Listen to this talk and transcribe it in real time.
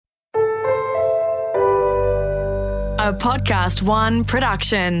A Podcast One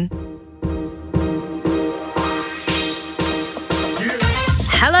production.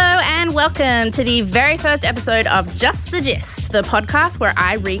 Hello and welcome to the very first episode of Just the Gist, the podcast where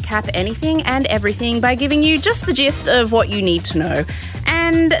I recap anything and everything by giving you just the gist of what you need to know.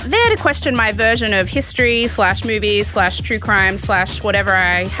 And there to question my version of history / movies / true crime / whatever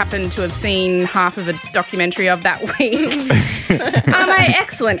I happen to have seen half of a documentary of that week are my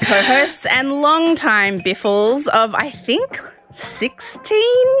excellent co-hosts and longtime biffles of, I think, 16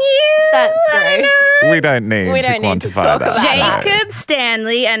 years? That's gross. We don't need to quantify that. Jacob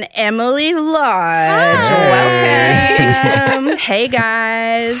Stanley and Emily Lodge. Welcome. Hey,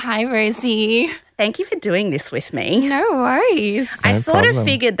 guys. Hi, Rosie. Thank you for doing this with me. No worries. I sort of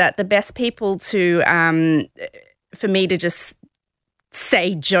figured that the best people to, for me to just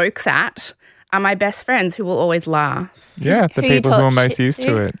say jokes at are my best friends who will always laugh. Yeah, the people who are most used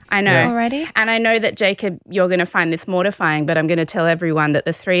to it. I know. Yeah. Already? And I know that, Jacob, you're going to find this mortifying, but I'm going to tell everyone that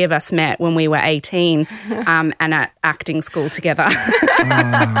the three of us met when we were 18 and at acting school together.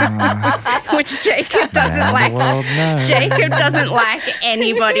 Which Jacob doesn't like. Jacob doesn't like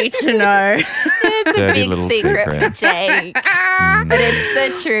anybody to know. It's a Dirty big little secret for Jake. But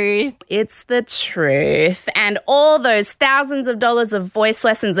it's the truth. It's the truth. And all those thousands of dollars of voice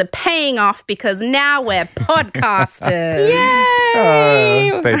lessons are paying off because now we're podcasters.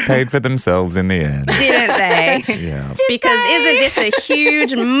 Yay! They paid for themselves in the end. Didn't they? Yeah. Because isn't this a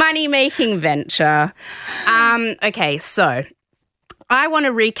huge money-making venture? Okay, so I want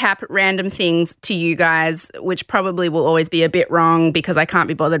to recap random things to you guys, which probably will always be a bit wrong because I can't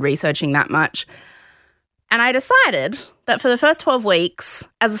be bothered researching that much. And I decided that for the first 12 weeks,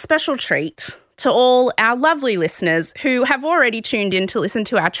 as a special treat to all our lovely listeners who have already tuned in to listen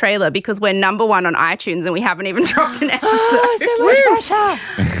to our trailer because we're number one on iTunes and we haven't even dropped an episode. Oh, so much pressure.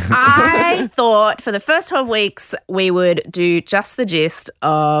 I thought for the first 12 weeks we would do just the gist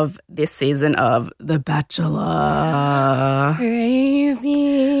of this season of The Bachelor.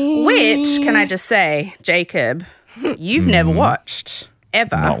 Crazy. Which, can I just say, Jacob, you've never watched.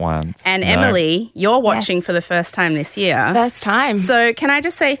 Ever. Not once. And No. Emily, you're watching Yes. for the first time this year. First time. So can I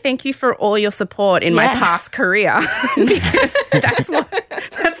just say thank you for all your support in my past career because that's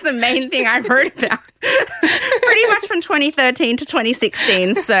the main thing I wrote about pretty much from 2013 to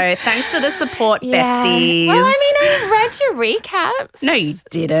 2016. So thanks for the support, besties. Well, I mean, I read your recaps. No, you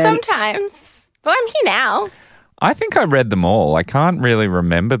didn't. Sometimes. But I'm here now. I think I read them all. I can't really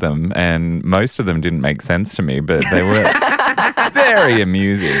remember them, and most of them didn't make sense to me, but they were very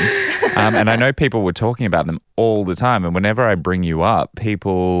amusing. And I know people were talking about them all the time, and whenever I bring you up,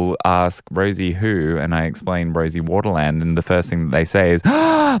 people ask Rosie who, and I explain Rosie Waterland, and the first thing that they say is,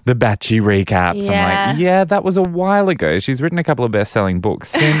 the Bachie recaps. Yeah. I'm like, yeah, that was a while ago. She's written a couple of best-selling books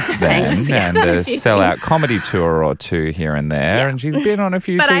since then, and a sellout comedy tour or two here and there, and she's been on a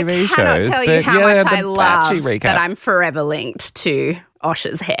few But TV I cannot shows. tell but you how yeah, much the I love Bachie recaps. that I'm forever linked to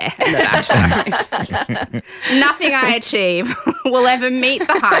Osh's hair in The Bachelor. Nothing I achieve will ever meet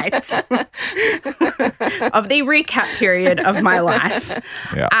the heights of the recap period of my life.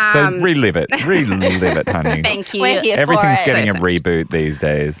 Yeah. So relive it, honey. Thank you. We're here Everything's for it. getting a reboot these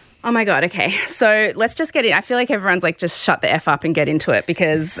days. Oh my God, okay. So let's just get in. I feel like everyone's like, just shut the F up and get into it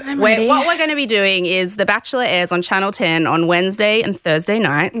because what we're going to be doing is The Bachelor airs on Channel 10 on Wednesday and Thursday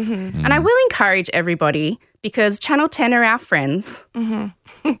nights. Mm-hmm. And I will encourage everybody because Channel 10 are our friends.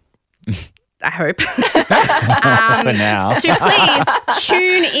 Mm-hmm. I hope. For now. To please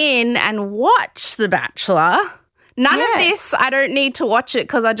tune in and watch The Bachelor. None of this, I don't need to watch it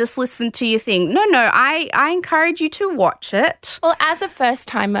because I just listen to you think. No, I encourage you to watch it. Well, as a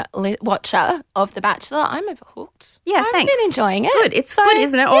first-time watcher of The Bachelor, I'm hooked. Yeah, I've thanks. been enjoying it. Good. It's good,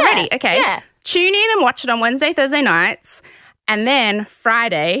 isn't it, already? Yeah, Okay. yeah. Tune in and watch it on Wednesday, Thursday nights. And then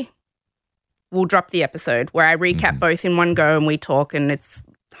Friday, we'll drop the episode where I recap both in one go and we talk and it's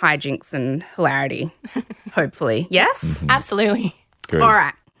hijinks and hilarity, hopefully. Yes? Absolutely. Good. All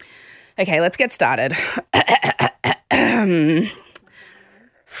right. Okay, let's get started.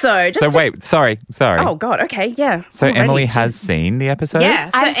 So wait, sorry. Oh, God, okay, yeah. So I'm Emily ready. has seen the episode? Yeah,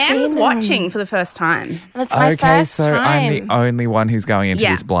 so I've Em's seen watching for the first time. That's my Okay, first so time. I'm the only one who's going into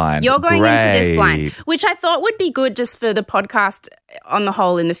this blind. You're going into this blind, Great. which I thought would be good just for the podcast on the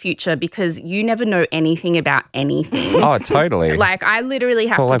whole in the future because you never know anything about anything. Oh, totally. Like, I literally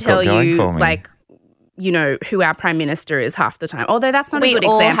have all to I've got tell going you, for me. like, you know, who our Prime Minister is half the time. Although that's not We a good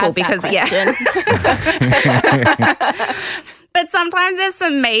all example have because, that question. But sometimes there's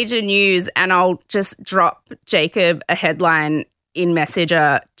some major news and I'll just drop Jacob a headline in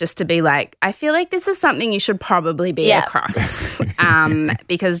Messenger just to be like, I feel like this is something you should probably be across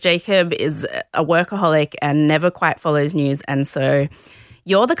because Jacob is a workaholic and never quite follows news. And so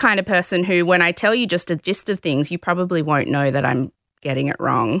you're the kind of person who, when I tell you just a gist of things, you probably won't know that I'm getting it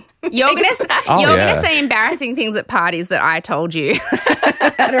wrong. You're going to say embarrassing things at parties that I told you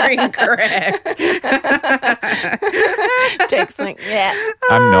that are incorrect. Jake's like, yeah.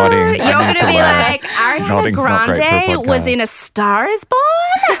 I'm nodding. You're going to be like, Ariana Grande was in A Star Is Born?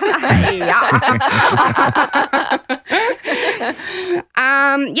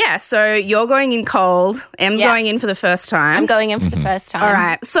 Yeah, so you're going in cold. Em's going in for the first time. I'm going in for the first time. All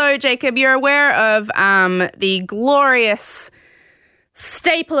right. So, Jacob, you're aware of the glorious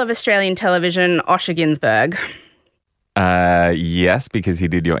staple of Australian television, Osher Günsberg. Yes, because he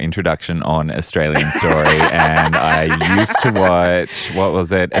did your introduction on Australian Story, and I used to watch, what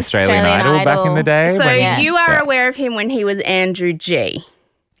was it, Australian Idol back in the day? So you are aware of him when he was Andrew G.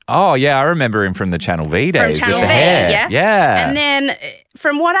 Oh, yeah, I remember him from the Channel V days. From Channel with V, the hair. yes. Yeah. And then,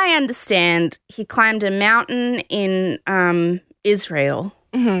 from what I understand, he climbed a mountain in Israel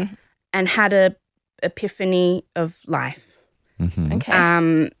and had a epiphany of life. Mm-hmm. Okay.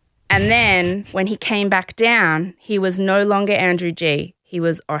 And then when he came back down, he was no longer Andrew G. He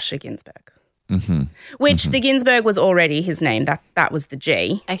was Osher Günsberg, which the Günsberg was already his name. That was the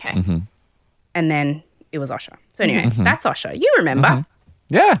G. Okay. And then it was Osher. So anyway, that's Osher. You remember.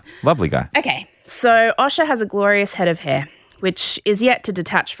 Yeah, lovely guy. Okay, so Osher has a glorious head of hair, which is yet to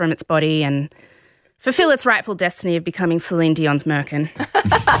detach from its body and fulfill its rightful destiny of becoming Celine Dion's Merkin.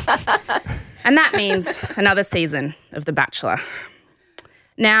 And that means another season of The Bachelor.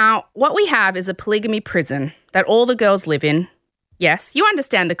 Now, what we have is a polygamy prison that all the girls live in. Yes, you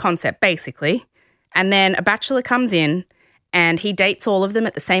understand the concept, basically. And then a bachelor comes in and he dates all of them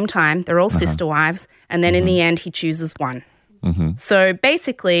at the same time. They're all sister wives. And then in the end, he chooses one. So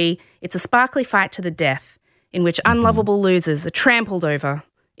basically, it's a sparkly fight to the death in which unlovable losers are trampled over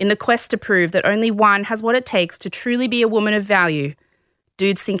in the quest to prove that only one has what it takes to truly be a woman of value.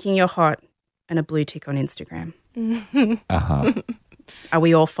 Dudes thinking you're hot and a blue tick on Instagram. Are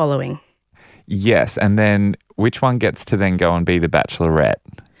we all following? Yes, and then which one gets to then go and be the Bachelorette?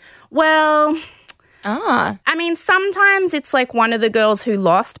 Well, I mean, sometimes it's like one of the girls who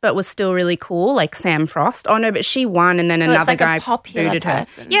lost but was still really cool, like Sam Frost. Oh, no, but she won and then So another it's like guy a popular booted her.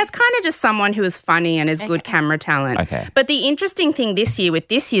 person. Yeah, it's kind of just someone who is funny and is good camera talent. Okay. But the interesting thing this year with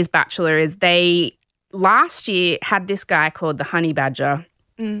this year's Bachelor is they last year had this guy called the Honey Badger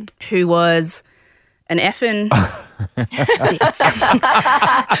who was an effing dick.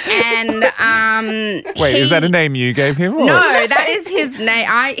 And Wait, is that a name you gave him? Or? No, that is his name.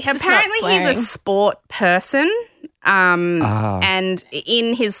 Apparently he's a swearing. sport person. And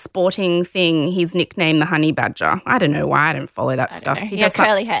in his sporting thing, he's nicknamed the Honey Badger. I don't know why. I don't follow that stuff. He has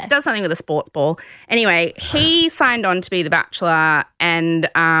curly hair. Does something with a sports ball. Anyway, he signed on to be the Bachelor and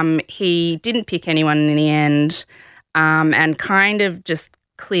he didn't pick anyone in the end and kind of just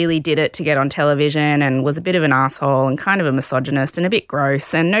clearly did it to get on television and was a bit of an asshole and kind of a misogynist and a bit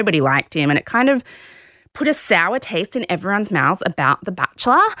gross and nobody liked him and it kind of put a sour taste in everyone's mouth about The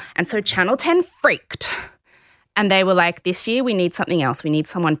Bachelor. And so Channel 10 freaked. And they were like, this year we need something else. We need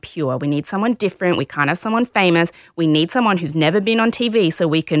someone pure. We need someone different. We can't have someone famous. We need someone who's never been on TV so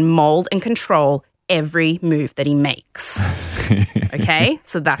we can mold and control every move that he makes. Okay?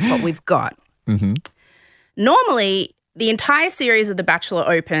 So that's what we've got. Normally, the entire series of The Bachelor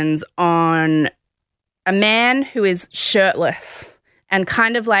opens on a man who is shirtless and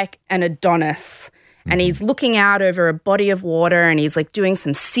kind of like an Adonis. And he's looking out over a body of water and he's like doing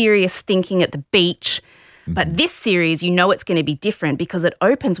some serious thinking at the beach. But this series, you know it's going to be different because it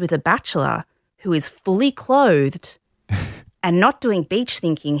opens with a bachelor who is fully clothed and not doing beach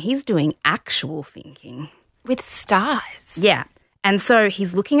thinking. He's doing actual thinking. With stars. Yeah. And so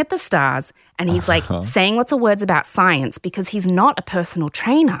he's looking at the stars and he's like saying lots of words about science because he's not a personal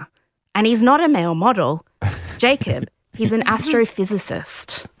trainer and he's not a male model. Jacob, he's an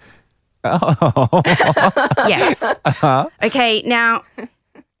astrophysicist. Yes. Okay, now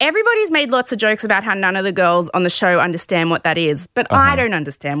everybody's made lots of jokes about how none of the girls on the show understand what that is, but I don't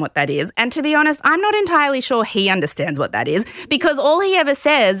understand what that is. And to be honest, I'm not entirely sure he understands what that is because all he ever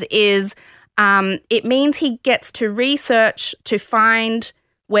says is it means he gets to research to find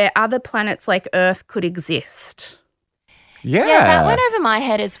where other planets like Earth could exist. Yeah. Yeah, that went over my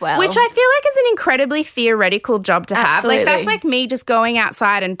head as well. Which I feel like is an incredibly theoretical job to have. Absolutely. Like that's like me just going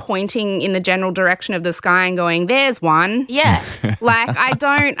outside and pointing in the general direction of the sky and going, there's one. Yeah. Like I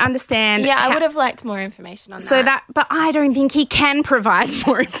don't understand. Yeah, I would have liked more information on that. So but I don't think he can provide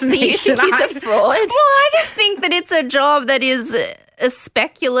more information. Do you think he's a fraud? Well, I just think that it's a job that is a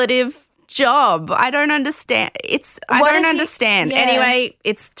speculative job. I don't understand. I don't understand. Yeah. Anyway,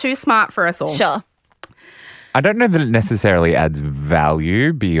 it's too smart for us all. Sure. I don't know that it necessarily adds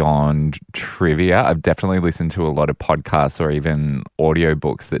value beyond trivia. I've definitely listened to a lot of podcasts or even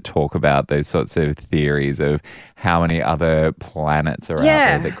audiobooks that talk about those sorts of theories of how many other planets are out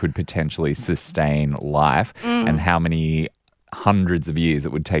there that could potentially sustain life and how many hundreds of years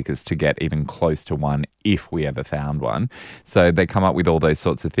it would take us to get even close to one if we ever found one. So they come up with all those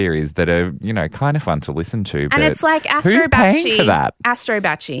sorts of theories that are, kind of fun to listen to. And it's like Astro who's paying for that? Astro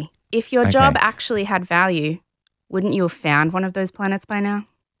Bachie. If your job actually had value, wouldn't you have found one of those planets by now?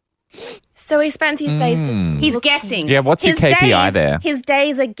 So he spends his days just He's looking. guessing. Yeah, what's your KPI there? His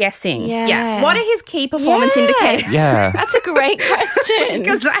days are guessing. Yeah. What are his key performance indicators? Yeah. That's a great question.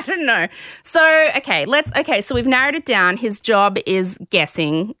 Because I don't know. So, so we've narrowed it down. His job is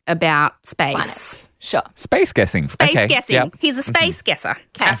guessing about space. Planets. Sure. Space guessing. Space Okay, guessing. yep. He's a space guesser.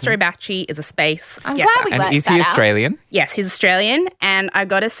 Astro Bachie is a space I'm guesser. glad we And worked is that he out. Australian? Yes, he's Australian. And I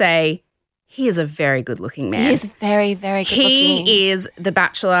got to say, he is a very good-looking man. He's very, very good looking. He is the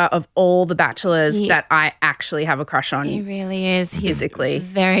bachelor of all the bachelors that I actually have a crush on. He really is. He's physically.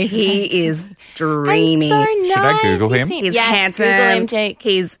 very, He is dreamy. And so nice. Should I Google him? He's yes, handsome. Google him, Jake.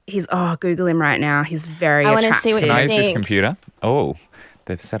 He's Google him right now. He's very I wanna attractive. see what Can you I use this think. computer? Oh,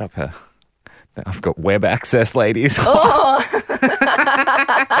 they've set up I've got web access, ladies. Oh,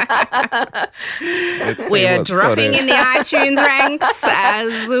 We're dropping in the iTunes ranks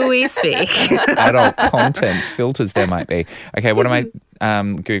as we speak. adult content filters there might be. Okay, what am I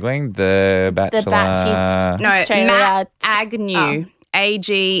Googling? The Bachelor. Bachie. No, Australia. Matt Agnew.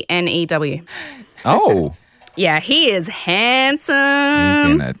 Agnew. Oh, Yeah, he is handsome.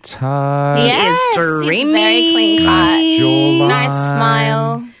 he's in a tub. yes. is dreamy. He's very clean cut. Jawline. Nice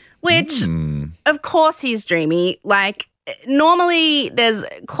smile. Which, of course, he's dreamy. Like, normally there's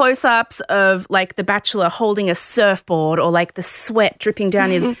close-ups of, like, the bachelor holding a surfboard or, like, the sweat dripping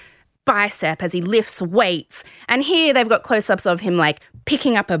down his bicep as he lifts weights. And here they've got close-ups of him, like,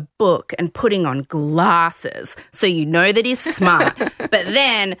 picking up a book and putting on glasses. So you know that he's smart. But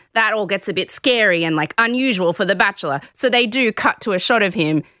then that all gets a bit scary and, like, unusual for the bachelor. So they do cut to a shot of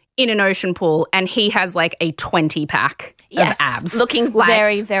him in an ocean pool and he has, like, a 20-pack. Yes. Of abs. Looking Like,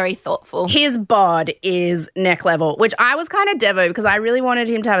 very, very thoughtful. his bod is neck level, which I was kind of devo because I really wanted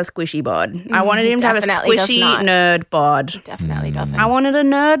him to have a squishy bod. I wanted him to have a definitely does squishy not. nerd bod. Definitely doesn't. I wanted a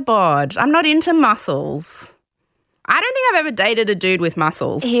nerd bod. I'm not into muscles. I don't think I've ever dated a dude with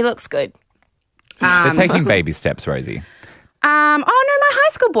muscles. He looks good. They're taking baby steps, Rosie. Oh no, my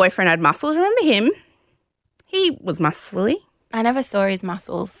high school boyfriend had muscles. Remember him? He was muscly. I never saw his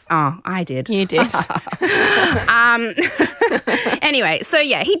muscles. Oh, I did. You did. Anyway, so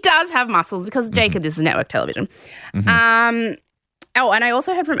yeah, he does have muscles because Jacob, this is network television. And I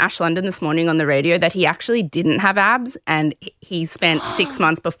also heard from Ash London this morning on the radio that he actually didn't have abs and he spent 6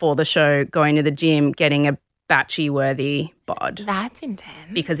 months before the show going to the gym getting a Bachie-worthy bod That's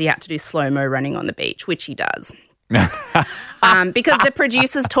intense. because he had to do slow-mo running on the beach, which he does. Because the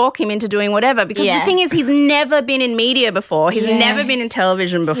producers talk him into doing whatever. Because the thing is, he's never been in media before. He's never been in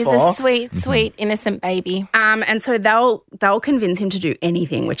television before. He's a sweet, sweet, innocent baby. And so they'll convince him to do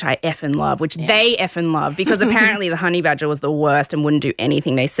anything, which I effing love, which they effing love, because apparently the honey badger was the worst and wouldn't do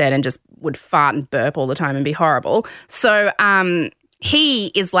anything they said and just would fart and burp all the time and be horrible. So he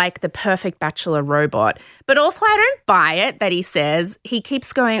is like the perfect bachelor robot. But also I don't buy it that he says, he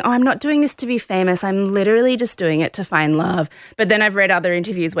keeps going, oh, I'm not doing this to be famous. I'm literally just doing it to find love. But then I've read other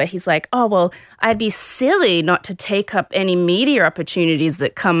interviews where he's like, oh, well, I'd be silly not to take up any media opportunities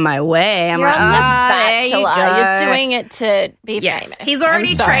that come my way. I'm You're like, on The there you Bachelor. go." You're doing it to be Yes, famous. he's already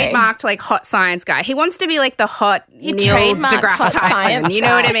I'm sorry. trademarked like hot science guy. He wants to be like the hot Neil trademarked deGrasse hot Tyson. science You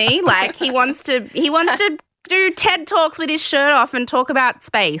know what I guy. mean? Like he wants to do TED Talks with his shirt off and talk about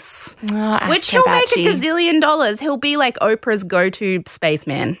space, Oh, which Astro he'll make Bachie. $1 gazillion. He'll be like Oprah's go-to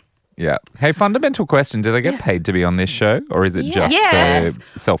spaceman. Yeah. Hey, fundamental question. Do they get paid to be on this show or is it just Yes.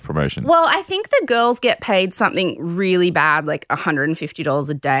 for self-promotion? Well, I think the girls get paid something really bad, like $150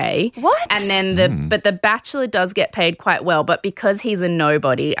 a day. What? And then but the Bachelor does get paid quite well, but because he's a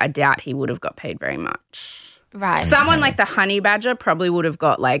nobody, I doubt he would have got paid very much. Right. Someone like the honey badger probably would have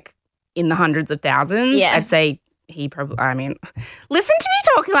got like in the hundreds of thousands. Yeah. I'd say he probably, I mean, listen to me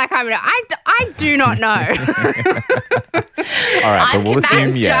talking like I'm I do not know. All right, but we'll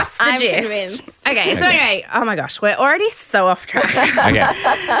assume yes. Just the I'm gist. convinced. Okay, so anyway, oh my gosh, we're already so off track. Okay.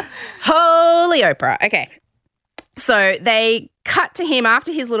 Holy Oprah. Okay. So they cut to him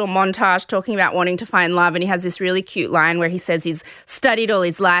after his little montage talking about wanting to find love, and he has this really cute line where he says he's studied all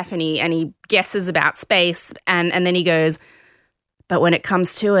his life and he guesses about space, and then he goes, but when it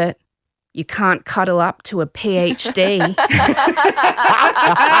comes to it, you can't cuddle up to a PhD. And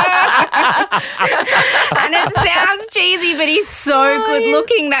it sounds cheesy, but he's so good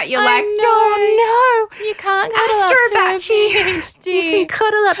looking that you're like, oh no, You can't cuddle up to a PhD. you can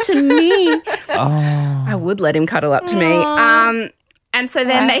cuddle up to me. Oh. I would let him cuddle up to me. And so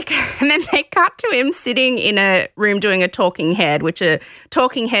then they cut to him sitting in a room doing a talking head, which a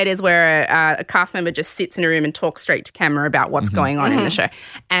talking head is where a cast member just sits in a room and talks straight to camera about what's going on in the show.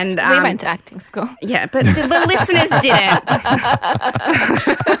 And We went to acting school. yeah, but the listeners didn't.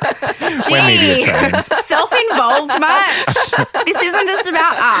 We're media Gee, trained. self-involved much. This isn't just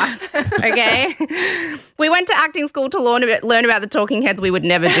about us, okay? We went to acting school to learn about the talking heads we would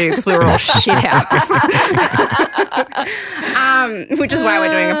never do because we were all shit houses. Which is why we're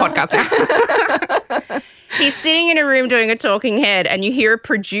doing a podcast now. He's sitting in a room doing a talking head, and you hear a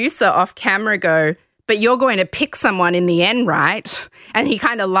producer off camera go, but you're going to pick someone in the end, right? And he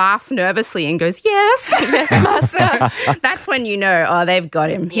kind of laughs nervously and goes, yes. Yes, master. That's when you know, oh, they've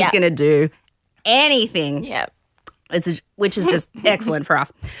got him. He's going to do anything. Yep. Which is just excellent for us.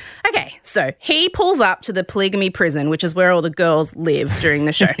 Okay, so he pulls up to the polygamy prison, which is where all the girls live during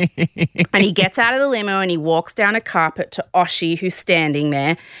the show. And he gets out of the limo and he walks down a carpet to Oshie, who's standing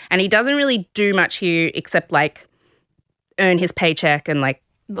there. And he doesn't really do much here except, like, earn his paycheck and, like,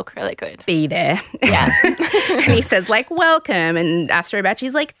 Look really good. be there. Yeah. And he says, like, welcome. And Astro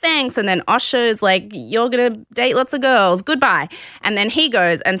Bachie's like, thanks. And then Osho's like, you're going to date lots of girls. Goodbye. And then he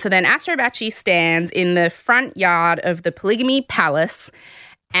goes. And so then Astro Bachie stands in the front yard of the polygamy palace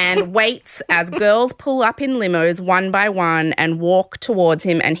and waits as girls pull up in limos one by one and walk towards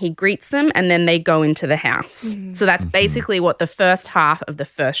him, and he greets them, and then they go into the house. So that's basically what the first half of the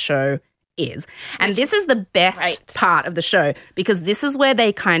first show is. And this is the best part of the show, because this is where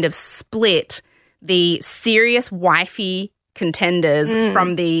they kind of split the serious wifey contenders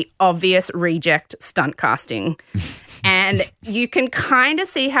from the obvious reject stunt casting. And you can kind of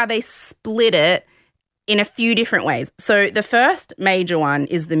see how they split it in a few different ways. So the first major one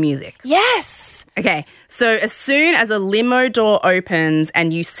is the music. Yes. Okay, so as soon as a limo door opens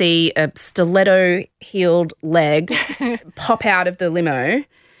and you see a stiletto-heeled leg pop out of the limo,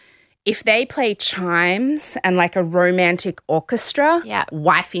 if they play chimes and like a romantic orchestra,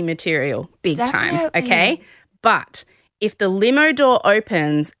 wifey material, big time, okay? But if the limo door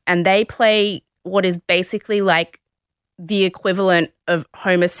opens and they play what is basically like the equivalent of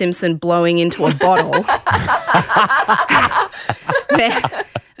Homer Simpson blowing into a bottle,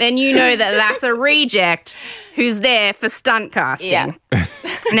 then you know that that's a reject who's there for stunt casting. Yeah.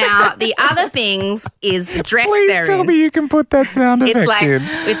 Now, the other things is the dress Please they're tell in. me you can put that sound effect in.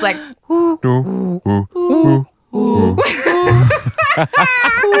 It's like, it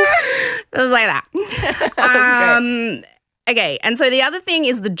was like that. Okay, and so the other thing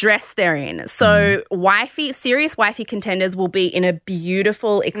is the dress they're in. So serious wifey contenders will be in a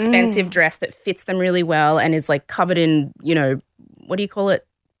beautiful, expensive dress that fits them really well and is like covered in, you know, what do you call it?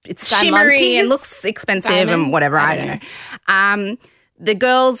 It's shimmery and looks expensive and whatever, I don't know. The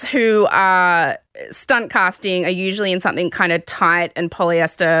girls who are stunt casting are usually in something kind of tight and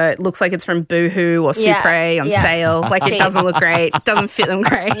polyester. It looks like it's from Boohoo or Supre on sale. Like it doesn't look great. It doesn't fit them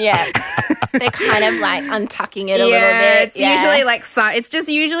great. Yeah. They're kind of like untucking it a little bit. It's usually like it's just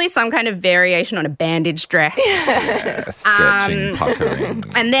usually some kind of variation on a bandage dress. Stretching, puckering.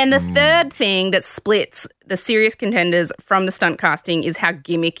 And then the third thing that splits the serious contenders from the stunt casting is how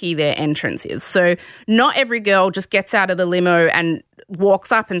gimmicky their entrance is. So not every girl just gets out of the limo and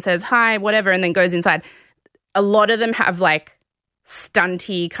walks up and says, hi, whatever, and then goes inside. A lot of them have like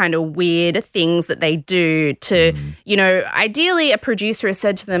stunty kind of weird things that they do to, you know, ideally a producer has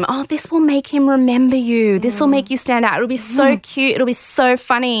said to them, oh, this will make him remember you. This will make you stand out. It'll be so cute. It'll be so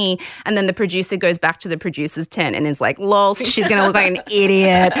funny. And then the producer goes back to the producer's tent and is like, lol, she's going to look like an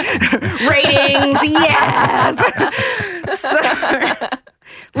idiot. Ratings, yes. So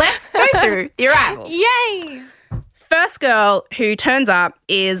let's go through the arrivals. Yay. First girl who turns up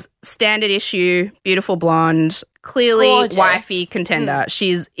is standard issue, beautiful blonde, clearly Gorgeous. wifey contender.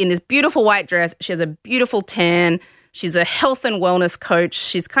 She's in this beautiful white dress. She has a beautiful tan. She's a health and wellness coach.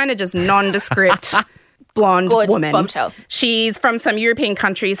 She's kind of just nondescript blonde woman. Bombshell. She's from some European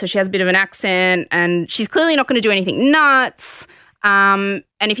country, so she has a bit of an accent, and she's clearly not going to do anything nuts. And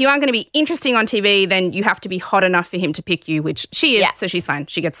if you aren't going to be interesting on TV, then you have to be hot enough for him to pick you, which she is. So she's fine.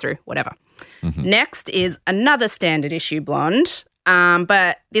 She gets through, whatever. Next is another standard issue blonde.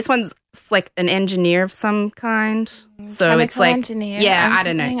 But this one's like an engineer of some kind. So chemical it's like engineer. I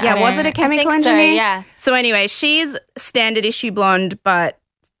don't know. Yeah, was it a chemical I think engineer? So, yeah. So anyway, she's standard issue blonde, but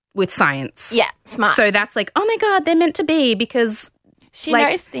with science. Yeah, smart. So that's like, oh my God, they're meant to be because she like,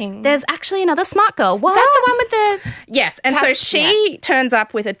 knows things. there's actually another smart girl. What? Is that the one with the... Yes. And so she turns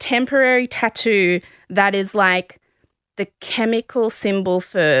up with a temporary tattoo that is like the chemical symbol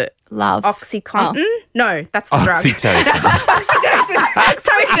for love. OxyContin. Oh. No, that's the drug. Oxytocin.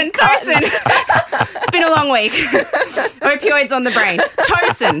 Tocin. It's been a long week. Opioids on the brain.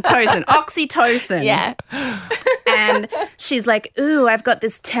 Tocin. Oxytocin. Yeah. And she's like, ooh, I've got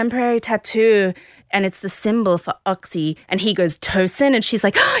this temporary tattoo and it's the symbol for oxy. And he goes, tocin. And she's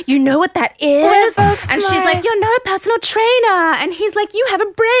like, oh, you know what that is? And she's like, you're not a personal trainer. And he's like, you have a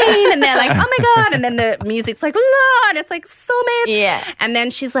brain. And they're like, oh my God. And then the music's like, la, and it's like soulmates. Yeah. And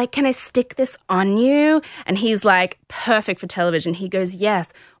then she's like, can I stick this on you? And he's like, perfect for television. He goes,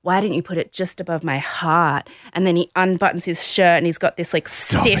 yes. Why didn't you put it just above my heart? And then he unbuttons his shirt and he's got this like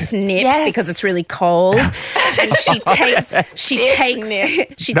stiff nip because it's really cold. And she takes the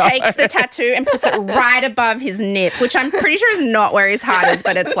tattoo and puts it right above his nip, which I'm pretty sure is not where his heart is,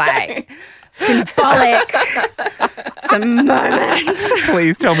 but it's like symbolic. It's a moment.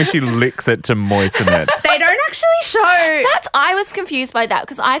 Please tell me she licks it to moisten it. They don't actually show. I was confused by that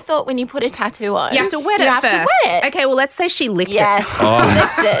because I thought when you put a tattoo on, You have to wet it first. You have to wet it. Okay, well, let's say she licked Yes, it. she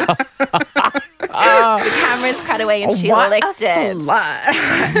licked it. The camera's cut away and she licked it.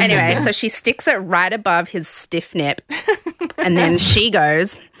 Anyway, so she sticks it right above his stiff nip and then she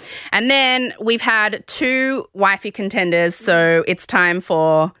goes. And then we've had 2 wifey contenders, so it's time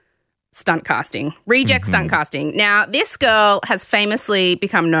for stunt casting, reject stunt casting. Now, this girl has famously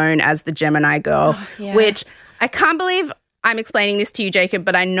become known as the Gemini girl, which I can't believe I'm explaining this to you, Jacob,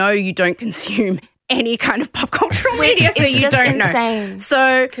 but I know you don't consume any kind of pop cultural media, so you don't know.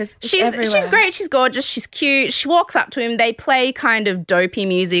 So she's great, she's gorgeous, she's cute. She walks up to him. They play kind of dopey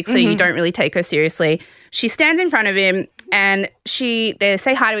music, so you don't really take her seriously. She stands in front of him and they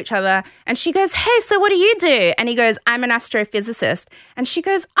say hi to each other and she goes, hey, so what do you do? And he goes, I'm an astrophysicist. And she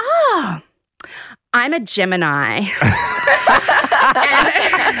goes, I'm a Gemini.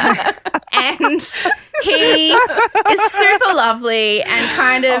 and he is super lovely and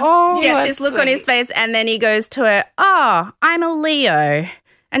kind of gets this look on his face, and then he goes to her, I'm a Leo.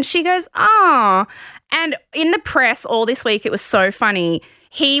 And she goes, And in the press all this week, it was so funny.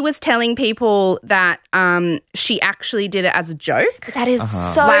 He was telling people that she actually did it as a joke. That is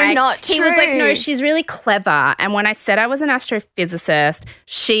so not true. He was like, no, she's really clever. And when I said I was an astrophysicist,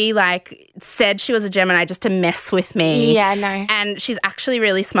 she said she was a Gemini just to mess with me. Yeah, no. And she's actually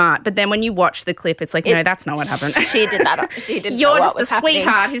really smart. But then when you watch the clip, it's like, no, that's not what happened. She did that. She didn't You're know just what was a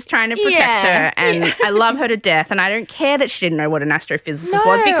sweetheart who's trying to protect her. And I love her to death. And I don't care that she didn't know what an astrophysicist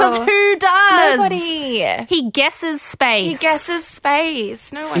was, because who does? Nobody. He guesses space.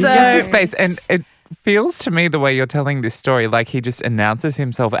 No one Guesses space. And it feels to me, the way you're telling this story, like he just announces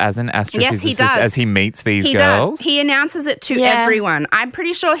himself as an astrophysicist as he meets these girls. He announces it to everyone. I'm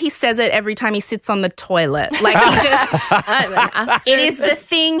pretty sure he says it every time he sits on the toilet. Like he just, it is the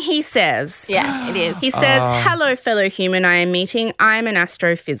thing he says. Yeah, it is. He says, hello, fellow human I am meeting. I'm an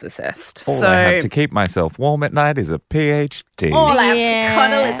astrophysicist. All I have to keep myself warm at night is a PhD. All I have to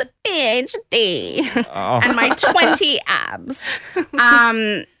cuddle is a PhD and my 20 abs.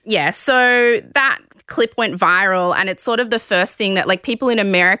 So that clip went viral, and it's sort of the first thing that people in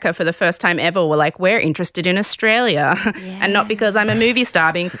America for the first time ever were like, we're interested in Australia and not because I'm a movie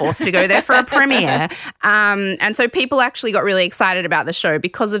star being forced to go there for a premiere. And so people actually got really excited about the show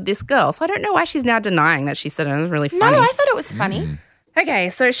because of this girl. So I don't know why she's now denying that she said it was really funny. No, I thought it was funny. Okay,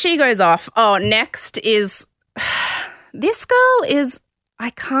 so she goes off. Next is this girl is,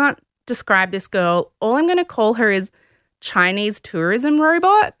 I can't describe this girl. All I'm going to call her is Chinese tourism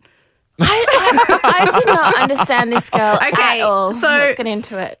robot. I did not understand this girl at all. So let's get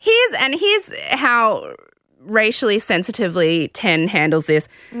into it. Here's how racially sensitively Ten handles this.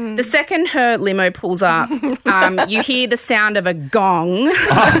 The second her limo pulls up, you hear the sound of a gong.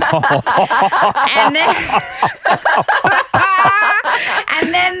 And then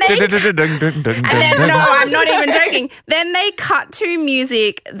no, I'm not even joking. Then they cut to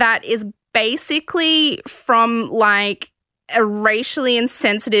music that is basically from a racially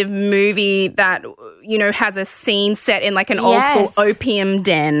insensitive movie that, has a scene set in an old school opium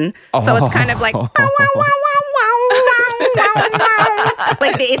den. So it's kind of like, wow, wow, wow, wow, wow, wow, wow.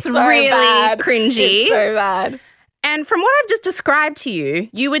 It's so really bad. Cringy. It's so bad. And from what I've just described to you,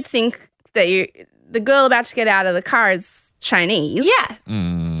 you would think that the girl about to get out of the car is Chinese. Yeah.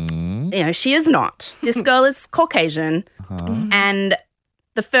 You know, she is not. This girl is Caucasian. And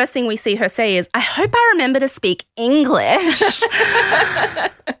the first thing we see her say is, I hope I remember to speak English.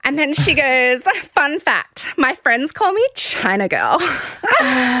 And then she goes, fun fact, my friends call me China Girl.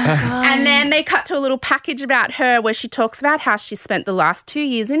 And then they cut to a little package about her where she talks about how she spent the last 2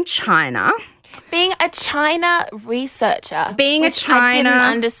 years in China. Being a China researcher. Being a China I didn't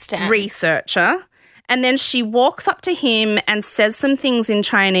understand. researcher. And then she walks up to him and says some things in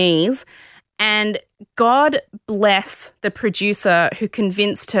Chinese. And God bless the producer who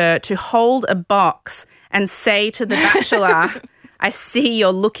convinced her to hold a box and say to the Bachelor, I see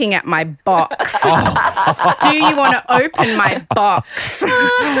you're looking at my box. Do you want to open my box?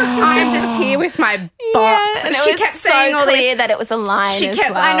 I'm just here with my box. Yes, and she it was kept so saying all clear that it was a line as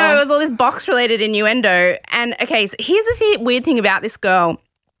well. I know, it was all this box-related innuendo. And, okay, so here's the weird thing about this girl.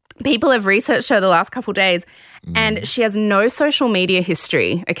 People have researched her the last couple of days, and she has no social media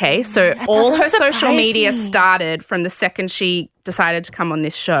history, okay? So all her social media started from the second she decided to come on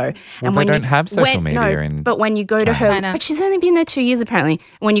this show. Well, and they don't have social media in but when you go to her, but she's only been there 2 years apparently.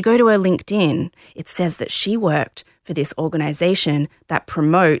 When you go to her LinkedIn, it says that she worked for this organization that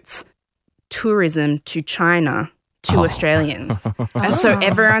promotes tourism to China to Australians. And so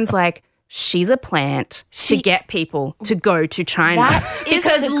everyone's like, she's a plant to get people to go to China. That is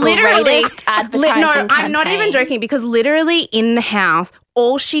because the literally, greatest advertising no, I'm not campaign. even joking, because literally in the house,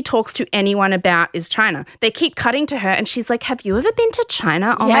 all she talks to anyone about is China. They keep cutting to her and she's like, have you ever been to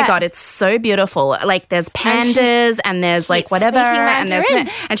China? Oh my God, it's so beautiful. Like there's pandas and there's like whatever.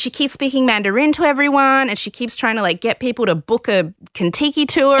 And she keeps speaking Mandarin to everyone, and she keeps trying to like get people to book a Kentucky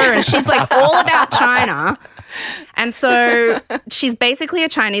tour, and she's like all about China. And so she's basically a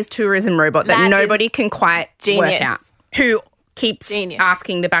Chinese tourism robot that nobody can quite work out, who keeps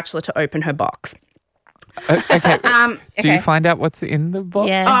asking the Bachelor to open her box. Okay. Do you find out what's in the box?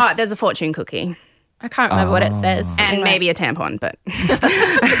 Yes. Oh, there's a fortune cookie. I can't remember what it says. And maybe a tampon, but...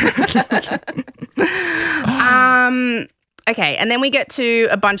 Okay, and then we get to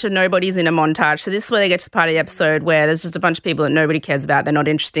a bunch of nobodies in a montage. So this is where they get to the part of the episode where there's just a bunch of people that nobody cares about. They're not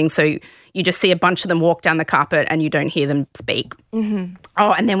interesting. So you just see a bunch of them walk down the carpet and you don't hear them speak. Mm-hmm.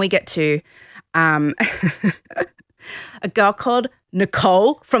 Oh, and then we get to a girl called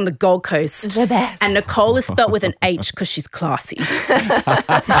Nicole from the Gold Coast. The best. And Nicole is spelled with an H because she's classy.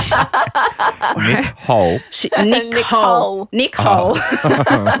 Nicole. Nicole.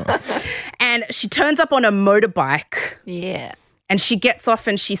 And she turns up on a motorbike. Yeah. And she gets off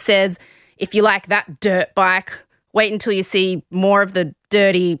and she says, if you like that dirt bike, wait until you see more of the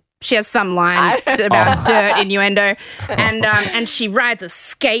dirty. She has some line about dirt innuendo. And she rides a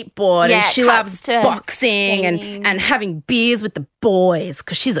skateboard and she loves boxing and having beers with the boys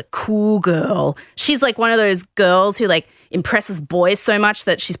because she's a cool girl. She's like one of those girls who like impresses boys so much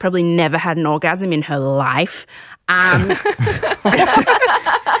that she's probably never had an orgasm in her life.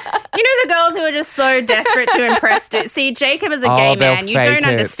 You know the girls who are just so desperate to impress. See, Jacob is a gay man. You don't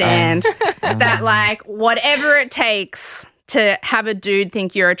understand that like whatever it takes to have a dude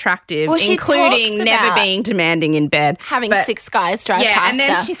think you're attractive, including never being demanding in bed. Having 6 guys drive past and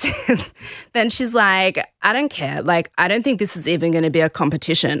then her. she says, then she's like, I don't care. Like, I don't think this is even going to be a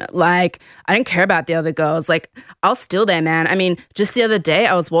competition. Like, I don't care about the other girls. Like, I'll steal their man. I mean, just the other day,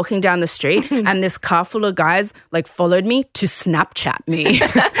 I was walking down the street and this car full of guys, like, followed me to Snapchat me.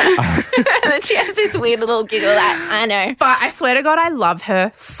 And then she has this weird little giggle that I know. But I swear to God, I love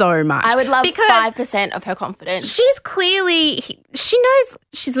her so much. I would love 5% of her confidence. She's clearly, she knows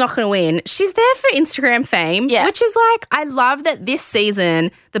she's not going to win. She's there for Instagram fame, which is like, I love that this season,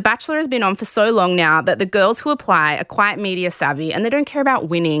 The Bachelor has been on for so long now that the girls who apply are quite media savvy and they don't care about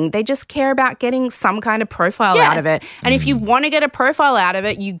winning. They just care about getting some kind of profile out of it. And if you want to get a profile out of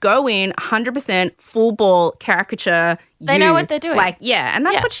it, you go in 100% full ball caricature. They know what they're doing. Like, and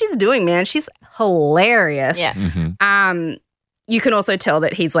that's what she's doing, man. She's hilarious. Yeah. Mm-hmm. You can also tell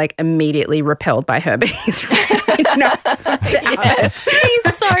that he's like immediately repelled by her, but he's really nice about it.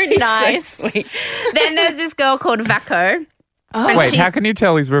 He's so nice. So sweet. Then there's this girl called Vaco. Wait, how can you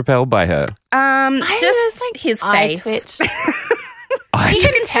tell he's repelled by her? Just like his face. Twitch. You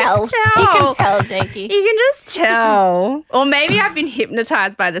can tell. You can tell, Jakey. You can just tell. Or maybe I've been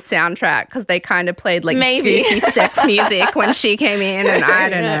hypnotized by the soundtrack because they kind of played like goofy sex music when she came in, and I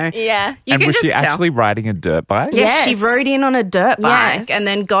don't know. Yeah. And was she actually riding a dirt bike? Yes, she rode in on a dirt bike and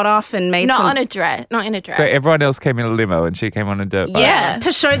then got off and made Not in a dress. So everyone else came in a limo and she came on a dirt bike? Yeah,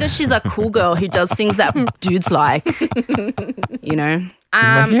 to show that she's a cool girl who does things that dudes like, you know.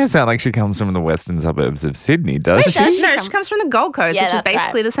 You're making her sound like she comes from the western suburbs of Sydney, does she? No, she comes from the Gold Coast, Yeah, which is that's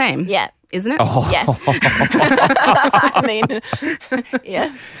basically right. the same. Yeah. Isn't it? Oh, Yes. I mean,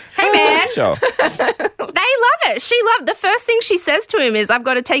 yes. Hey, man. sure. They love it. The first thing she says to him is, I've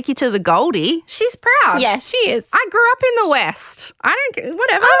got to take you to the Goldie. She's proud. Yeah, she is. I grew up in the West. I don't care.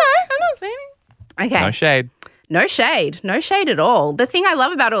 Whatever. I'm not saying it. Okay. No shade. No shade. No shade at all. The thing I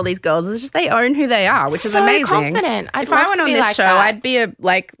love about all these girls is just they own who they are, which is So amazing. confident. I'd if I love went to on be this like show, that. I'd be a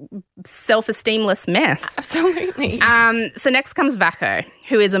self-esteemless mess. Absolutely. So next comes Vaco,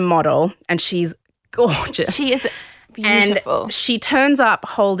 who is a model, and she's gorgeous. She is beautiful. And she turns up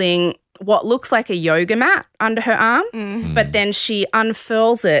holding what looks like a yoga mat under her arm, but then she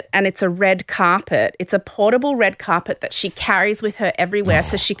unfurls it and it's a red carpet. It's a portable red carpet that she carries with her everywhere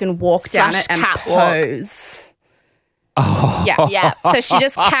so she can walk down it and catwalk. pose. Yeah. So she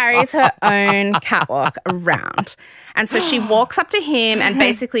just carries her own catwalk around. And so she walks up to him and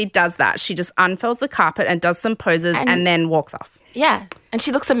basically does that. She just unfurls the carpet and does some poses and then walks off. Yeah. And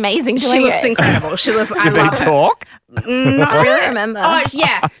she looks amazing doing She looks it. incredible. She looks, I Did love they her. talk? Not I really. don't remember. Oh,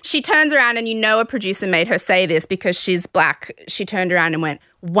 yeah. She turns around and a producer made her say this because she's black. She turned around and went,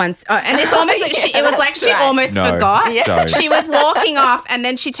 once. Oh, and it's almost like it was like that's she right. almost No, forgot. don't. She was walking off and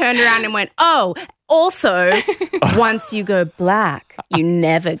then she turned around and went, oh, also, once you go black, you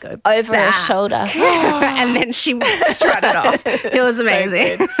never go Over her back. shoulder. And then she strutted off. It was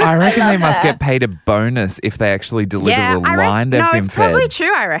amazing. I reckon they must get paid a bonus if they actually deliver the line they've no, been it's fed. probably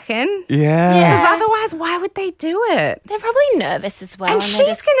true, I reckon. Yeah. Yes. Because otherwise, why would they do it? They're probably nervous as well. And they're she's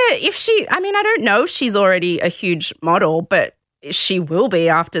just- gonna, I don't know if she's already a huge model, but she will be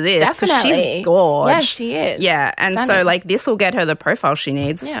after this because Definitely. she's gorgeous. Yeah, she is. Yeah, and so Stunning. this will get her the profile she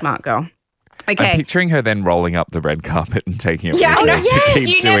needs. Yeah. Smart girl. I'm Okay. picturing her then rolling up the red carpet and taking it Yeah, I with know. her to Yes, keep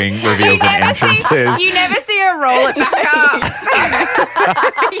you doing reveals and entrances. You never see her roll it back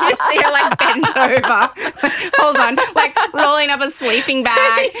up. You just see her bent over. Hold on. Rolling up a sleeping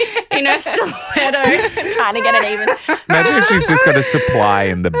bag in her stiletto. trying to get it even. Imagine if she's just got a supply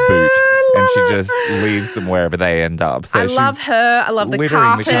in the boot and she just leaves them wherever they end up. So I love she's her. I love the littering the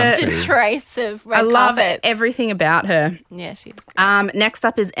carpet. country. Just a trace of red I love carpets. everything about her. Yeah, she's great. Next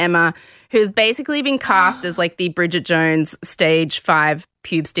up is Emma, who's basically been cast as the Bridget Jones stage 5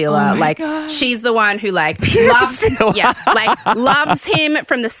 Pube Stealer. She's the one who loves loves him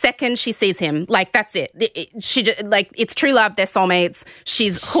from the second she sees him. That's it. She just, it's true love. They're soulmates.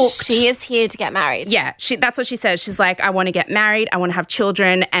 She's hooked. She is here to get married. Yeah, that's what she says. She's like, I want to get married. I want to have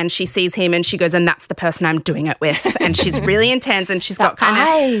children. And she sees him and she goes, and that's the person I'm doing it with. And she's really intense and she's got kind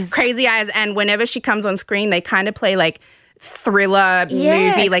eyes. of crazy eyes. And whenever she comes on screen, they kind of play thriller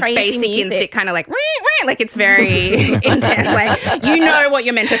movie, crazy Basic music. Instinct, kind of it's very intense. You know what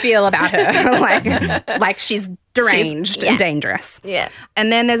you're meant to feel about her. She's deranged and dangerous. Yeah.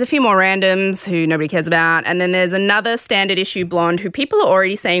 And then there's a few more randoms who nobody cares about. And then there's another standard issue blonde who people are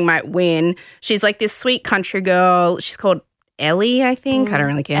already saying might win. She's this sweet country girl. She's called Ellie, I think. I don't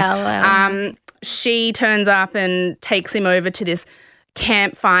really care. She turns up and takes him over to this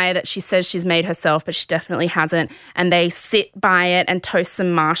campfire that she says she's made herself, but she definitely hasn't. And they sit by it and toast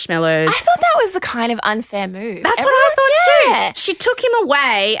some marshmallows. I thought that was the kind of unfair move. That's what I thought yeah. too. She took him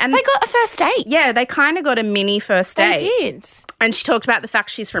away and They got a first date. yeah, they kind of got a mini first They date. did. And she talked about the fact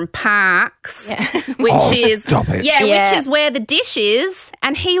she's from Parks, Yeah. which is stop it. Yeah, Yeah. which is where the dish is,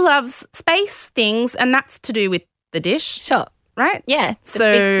 and he loves space things, and that's to do with the dish, Sure. right? Yeah. The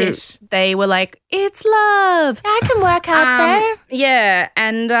So big dish. they were like, "It's love." I can work out there. Yeah,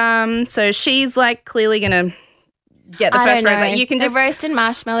 and so she's clearly gonna get the I first don't rose. know. You can the just, roasted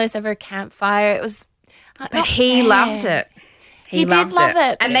marshmallows over a campfire. It was. but he loved it. He did love it,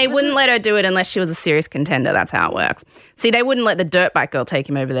 but and it they wouldn't wasn't- let her do it unless she was a serious contender. That's how it works. See, they wouldn't let the dirt bike girl take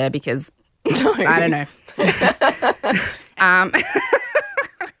him over there because I don't know.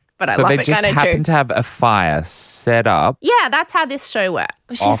 But I So love they it. just kinda happen true. to have a fire set up Yeah, that's how this show works.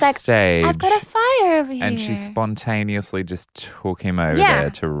 She's off like, stage. I've got a fire over here. and she spontaneously just took him over Yeah. there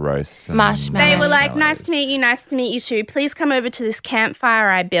to roast some Marshmallows. They were like, marshmallows. nice to meet you too. Please come over to this campfire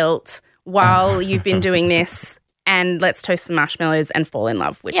I built while you've been doing this and let's toast the marshmallows and fall in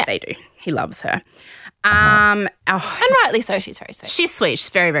love, which Yeah. they do. He loves her. And rightly so, she's very sweet. She's sweet. She's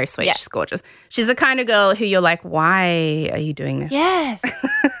very, very sweet. Yeah. She's gorgeous. She's the kind of girl who you're like, why are you doing this? Yes.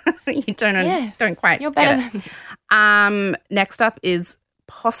 You don't Yes. don't quite You're get better it. than Next up is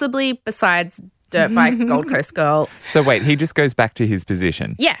possibly, besides Dirt Bike Gold Coast Girl, So wait, he just goes back to his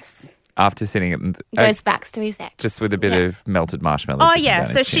position yes. after sitting at goes back to his ex. just with a bit of melted marshmallow. Oh, dripping yeah.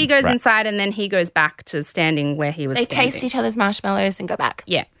 down So his she chin. goes Right. inside and then he goes back to standing where he was They standing. taste each other's marshmallows and go back.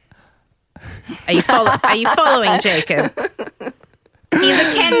 Yeah. Are you following, Jacob? He's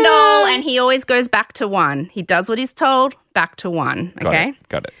a Ken doll and he always goes back to one. He does what he's told, back to one, okay?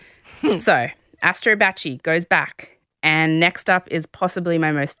 Got it. So, Astro Bachie goes back, and next up is possibly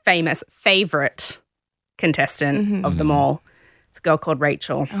my most favourite contestant of them all. It's a girl called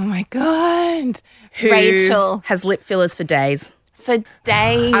Rachel. Oh, my God. Who Rachel. has lip fillers for days. For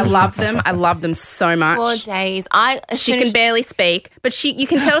days. I love them. I love them so much. For days. She can barely speak, but you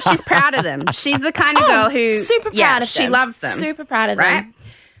can tell she's proud of them. She's the kind of girl who... Super proud of them. She loves them. Super proud of right? them.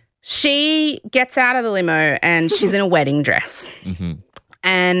 She gets out of the limo and she's in a wedding dress.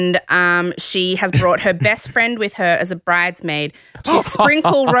 And she has brought her best friend with her as a bridesmaid to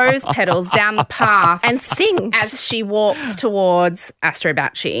sprinkle rose petals down the path and sing as she walks towards Astro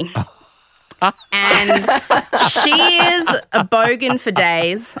Bachie. And she is a bogan for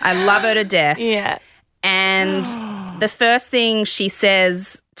days. I love her to death. Yeah. And the first thing she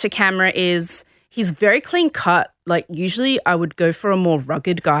says to camera is, he's very clean cut. Like, usually I would go for a more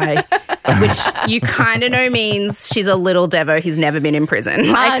rugged guy, which you kind of know means she's a little devo. He's never been in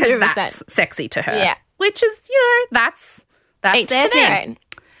prison. Like, 'cause 100%. that's sexy to her. Yeah. Which is, that's Each their to their thing. own.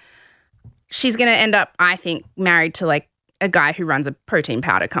 She's going to end up, I think, married to, like, a guy who runs a protein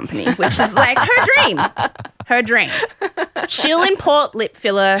powder company, which is, like, her dream. Her dream. She'll import lip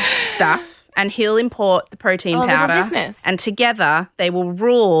filler stuff and he'll import the protein powder. Little business. And together they will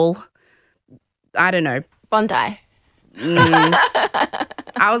rule, I don't know. Bondi.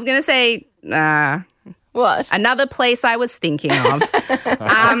 I was going to say What? another place I was thinking of.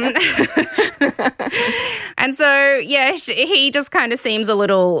 And so, yeah, he just kind of seems a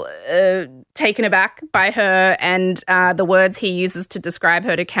little taken aback by her, and the words he uses to describe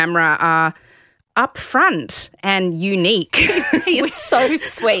her to camera are upfront and unique. He's so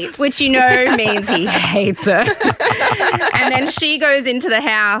sweet. Which means he hates her. And then she goes into the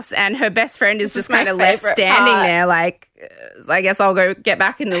house and her best friend is just kind of left standing there like, I guess I'll go get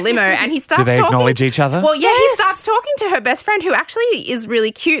back in the limo. And he starts Do they talking. acknowledge each other? Well, yeah, he starts talking to her best friend who actually is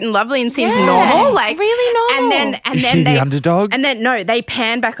really cute and lovely and seems normal. Like really normal. And Is then she they, the underdog? And then, no, they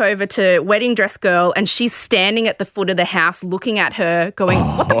pan back over to wedding dress girl and she's standing at the foot of the house looking at her going,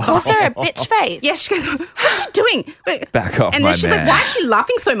 what the fuck? Also a bitch face. Yeah, she goes, what's she doing? Back off, and my then she's man. like, why is she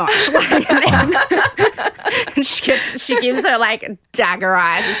laughing so much? Like, and she gives her like dagger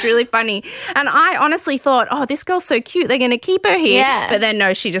eyes. It's really funny. And I honestly thought, oh, this girl's so cute. They're going to keep her here. Yeah. But then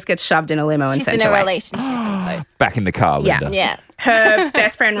no, she just gets shoved in a limo and She's sent in a away. relationship, I suppose. Back in the car, Yeah. Linda. Yeah. Her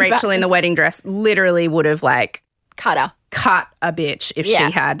best friend Rachel in the wedding dress literally would have like Cutter. cut a bitch if Yeah.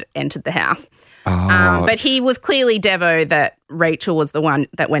 she had entered the house. Oh, But he was clearly Devo that Rachel was the one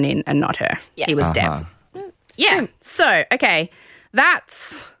that went in and not her. Yes. He was Dev's. Yeah. So, okay,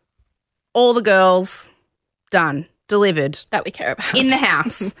 that's all the girls done, delivered. That we care about. In the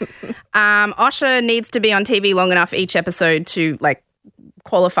house. Osher needs to be on TV long enough each episode to like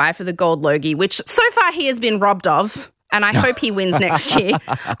qualify for the Gold Logie, which so far he has been robbed of. And I hope he wins next year.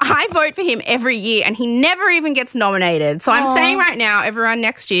 I vote for him every year and he never even gets nominated. So I'm saying right now, everyone,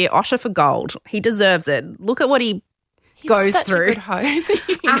 next year, Osher for gold. He deserves it. Look at what he goes such through. a good host.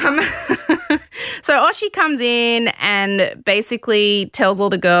 So Oshie comes in and basically tells all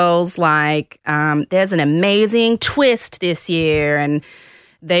the girls, like, there's an amazing twist this year and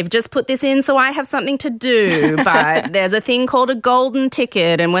they've just put this in so I have something to do, but there's a thing called a golden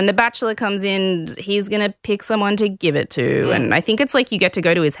ticket and when the Bachelor comes in, he's going to pick someone to give it to. And I think it's like you get to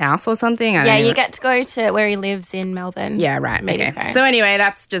go to his house or something. Yeah, you get to go to where he lives in Melbourne. Yeah, right. Meet his Okay. parents. So anyway,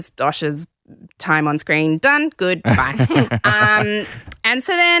 that's just Osher's time on screen. Done. Good. Bye. And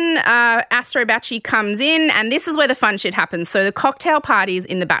so then Astro Bachie comes in and this is where the fun shit happens. So the cocktail parties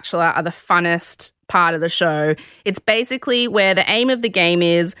in The Bachelor are the funnest part of the show. It's basically where the aim of the game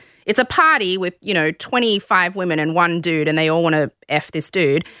is, it's a party with, 25 women and one dude and they all want to F this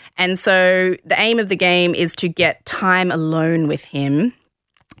dude. And so the aim of the game is to get time alone with him.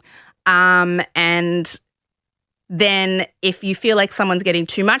 And then if you feel like someone's getting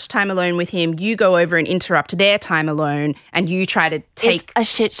too much time alone with him, you go over and interrupt their time alone and you try to take It's a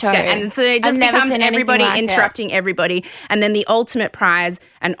shit show. yeah, and so it just I've never becomes seen anything everybody like it. interrupting everybody. And then the ultimate prize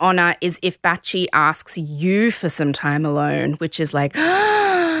and honor is if Bachie asks you for some time alone, which is like,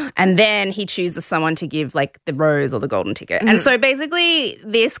 and then he chooses someone to give like the rose or the golden ticket. And so basically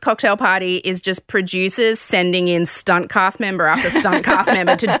this cocktail party is just producers sending in stunt cast member after stunt cast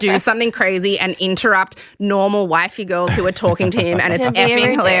member to do something crazy and interrupt normal wifey girls who are talking to him. And it's To be a effing rude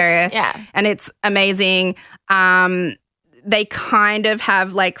bitch. hilarious. Yeah. And it's amazing. They kind of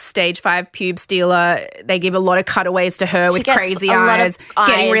have like stage 5 Pube Stealer. They give a lot of cutaways to her with gets crazy a lot of eyes,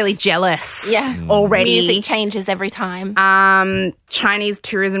 getting eyes. really jealous Yeah. already. Music changes every time. Chinese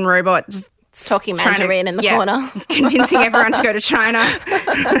tourism robot just Talking trying to- Mandarin in the corner. convincing everyone to go to China,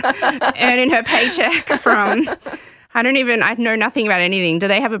 earning her paycheck from. I know nothing about anything. Do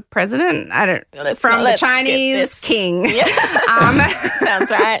they have a president? I don't. From the Chinese king. Yeah.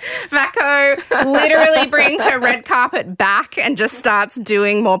 Sounds right. Vaco literally brings her red carpet back and just starts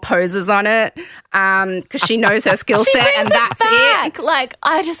doing more poses on it because she knows her skill set and that's it. Like,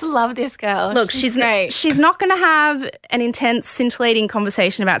 I just love this girl. Look, she's great. She's not going to have an intense, scintillating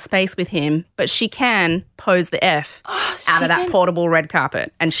conversation about space with him, but she can pose the F out of that portable red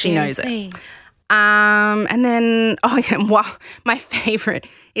carpet, and she knows it. And then, my favourite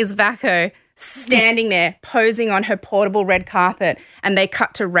is Vaco standing there posing on her portable red carpet, and they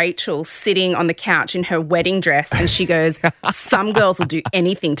cut to Rachel sitting on the couch in her wedding dress, and she goes, "Some girls will do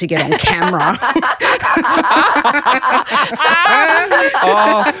anything to get on camera."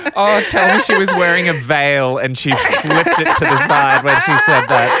 Tell me she was wearing a veil and she flipped it to the side when she said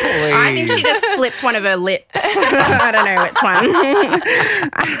that. Please. I think she just flipped one of her lips. I don't know which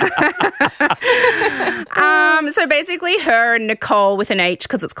one. So basically her and Nicole with an H,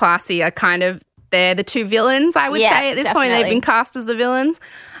 because it's classy, are kind of, they're the two villains, I would say at this point. They've been cast as the villains.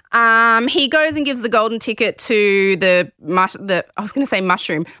 He goes and gives the golden ticket to the marshmallow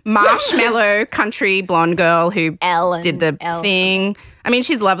country blonde girl who did the thing. I mean,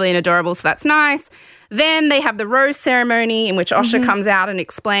 she's lovely and adorable, so that's nice. Then they have the rose ceremony in which Osher comes out and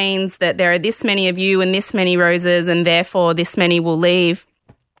explains that there are this many of you and this many roses and therefore this many will leave.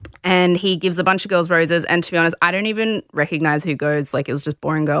 And he gives a bunch of girls roses, and to be honest, I don't even recognize who goes. Like, it was just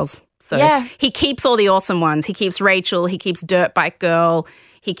boring girls. So he keeps all the awesome ones. He keeps Rachel. He keeps Dirt Bike Girl.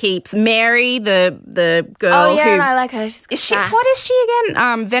 He keeps Mary, the girl. Oh, yeah, who, and I like her. She's what is she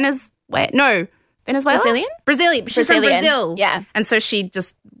again? Venezuela? Brazilian. She's from Brazil. Yeah. And so she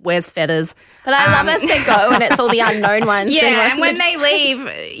just wears feathers. But I love as they go, and it's all the unknown ones. Yeah, and when they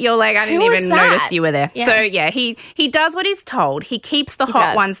leave, you're like, I didn't even notice you were there. Yeah. So, yeah, he does what he's told. He keeps the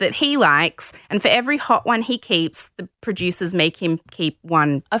hot ones that he likes, and for every hot one he keeps, the producers make him keep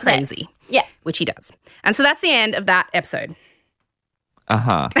one crazy. Yeah. Which he does. And so that's the end of that episode.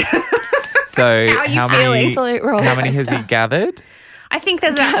 Uh-huh. So how many has he gathered? I think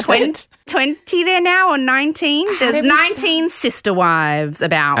there's about 20 there now, or 19. There's 19 sister wives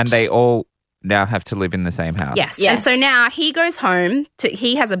about. And they all now have to live in the same house. Yes. And so now he goes home.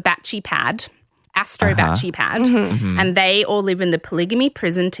 He has a Bachie pad, Astro Bachie pad, and they all live in the polygamy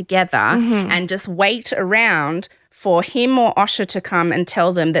prison together and just wait around for him or Osher to come and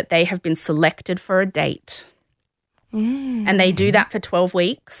tell them that they have been selected for a date. And they do that for 12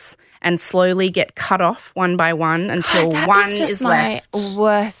 weeks. And slowly get cut off one by one until one is left. My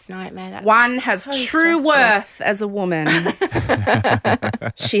worst nightmare. That's one has so true worth as a woman.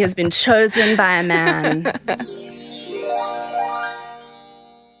 She has been chosen by a man.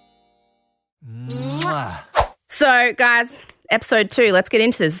 So, guys, episode 2. Let's get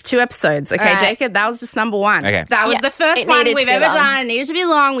into this. 2 episodes. Okay, Jacob, that was just number 1. Okay. That was the first one we've ever done. It needed to be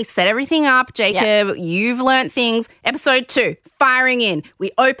long. We set everything up. Jacob, you've learnt things. Episode 2, firing in.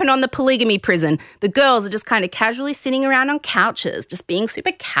 We open on the polygamy prison. The girls are just kind of casually sitting around on couches, just being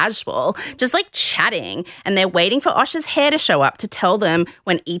super casual, just like chatting. And they're waiting for Osher's hair to show up to tell them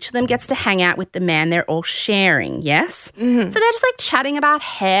when each of them gets to hang out with the man they're all sharing, yes? So they're just like chatting about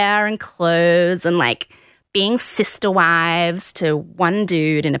hair and clothes and like being sister wives to one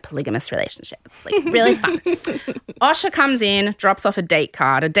dude in a polygamous relationship. It's like really fun. Osher comes in, drops off a date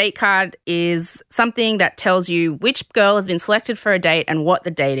card. A date card is something that tells you which girl has been selected for a date and what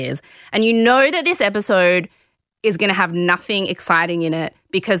the date is. And you know that this episode is going to have nothing exciting in it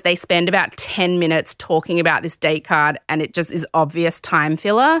because they spend about 10 minutes talking about this date card and it just is obvious time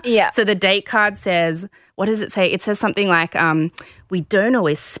filler. Yeah. So the date card says, what does it say? It says something like, we don't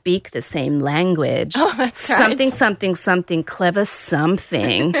always speak the same language. Oh, that's right. Something, clever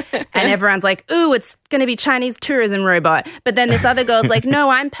something. And everyone's like, ooh, it's going to be Chinese tourism robot. But then this other girl's like, no,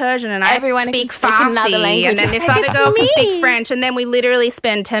 I'm Persian and Everyone I speak can speak Farsi. another language. And then this other girl can speak French. And then we literally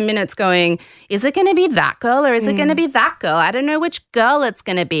spend 10 minutes going, is it going to be that girl or is it going to be that girl? I don't know which girl it's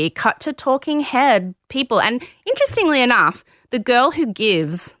going to be. Cut to talking head people. And interestingly enough, the girl who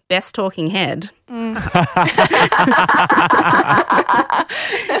gives best talking head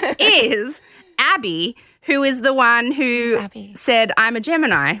is Abby, who is the one who said, I'm a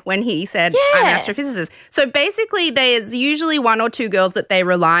Gemini, when he said, I'm an astrophysicist. So basically there's usually 1 or 2 girls that they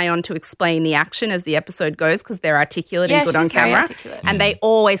rely on to explain the action as the episode goes because they're articulate and good on camera. And they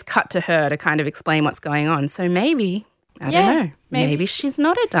always cut to her to kind of explain what's going on. So maybe, I don't know, maybe she's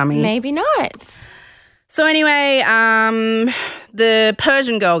not a dummy. Maybe not. So anyway, the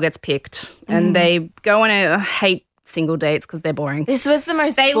Persian girl gets picked and they go on a hate single dates because they're boring. This was the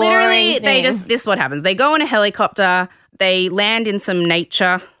most They boring literally, thing. this is what happens. They go on a helicopter, they land in some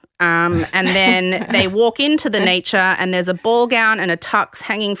nature, and then they walk into the nature and there's a ball gown and a tux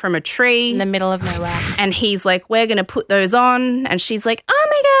hanging from a tree. in the middle of nowhere. And he's like, we're going to put those on. And she's like, oh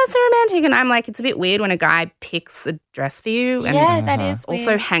my God, so romantic. And I'm like, it's a bit weird when a guy picks a dress for you and Yeah, that is weird.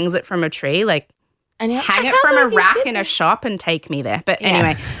 also hangs it from a tree. Like, And you're like, hang I it can't from a believe you rack did in a this. shop and take me there. But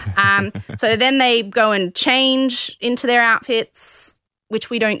anyway, so then they go and change into their outfits, which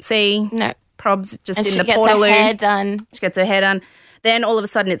we don't see. No. Probs just And in she the gets her portaloo. hair done. She gets her hair done. Then all of a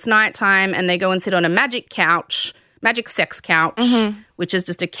sudden it's nighttime and they go and sit on a magic sex couch, which is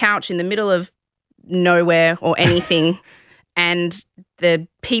just a couch in the middle of nowhere or anything. And the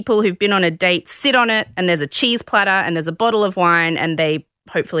people who've been on a date sit on it and there's a cheese platter and there's a bottle of wine and they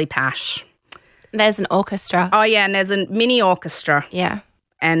hopefully pash. There's an orchestra. Oh, yeah, and there's a mini orchestra Yeah.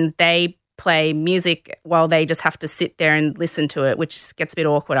 and they play music while they just have to sit there and listen to it, which gets a bit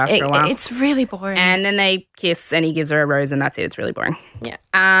awkward after a while. It's really boring. And then they kiss and he gives her a rose and that's it. It's really boring. Yeah.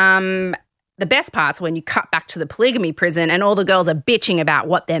 The best part's when you cut back to the polygamy prison and all the girls are bitching about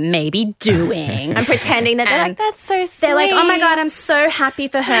what they're maybe doing. I'm pretending that they're And like, that's so sweet. They're like, oh my God, I'm so happy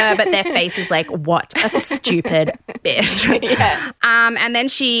for her. But their face is like, what a stupid bitch. Yes. And then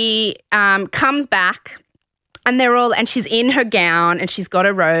she comes back and and she's in her gown and she's got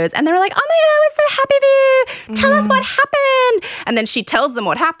a rose and they're like, oh my God, we're so happy for you. Tell us what happened. And then she tells them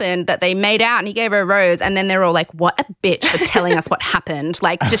what happened, that they made out and he gave her a rose. And then they're all like, what a bitch for telling us what happened.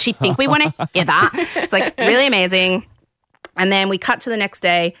 Like, does she think we want to hear that? It's like really amazing. And then we cut to the next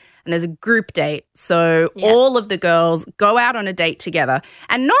day and there's a group date. So all of the girls go out on a date together.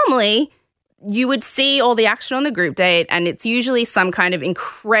 And normally you would see all the action on the group date and it's usually some kind of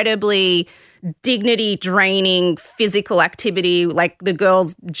incredibly dignity draining physical activity, like the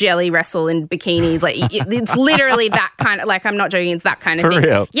girls jelly wrestle in bikinis. Like it's literally that kind of, like, I'm not joking, it's that kind of For thing.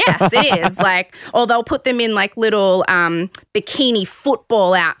 real? Yes, it is. Like, or they'll put them in like little bikini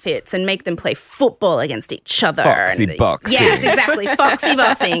football outfits and make them play football against each other. Foxy boxing. Yes, exactly. Foxy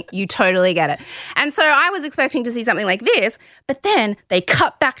boxing. You totally get it. And so I was expecting to see something like this, but then they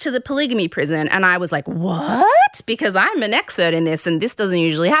cut back to the polygamy prison and I was like, what? Because I'm an expert in this and this doesn't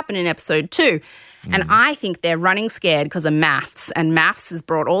usually happen in episode 2. And I think they're running scared because of maths, and maths has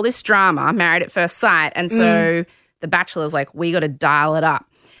brought all this drama, Married at First Sight, and so the Bachelor's like, we got to dial it up.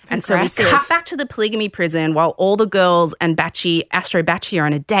 And so we cut back to the polygamy prison while all the girls and Astro Bachie are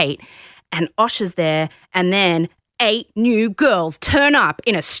on a date, and Osh is there, and then 8 new girls turn up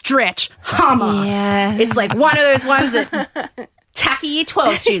in a stretch Hummer. Yeah. It's like one of those ones that tacky Year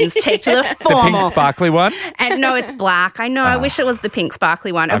 12 students take to the The formal. pink sparkly one? And no, it's black. I know. I wish it was the pink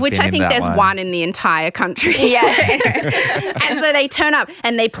sparkly one, of I've which been I in think that there's one. one in the entire country. Yeah. And so they turn up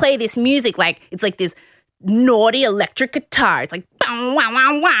and they play this music like it's like this naughty electric guitar. It's like bow, wow,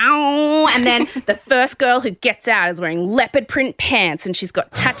 wow, wow. And then the first girl who gets out is wearing leopard print pants and she's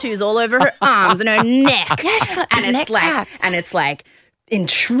got tattoos all over her arms and her neck. Yeah, she's got and neck it's like tats. and it's like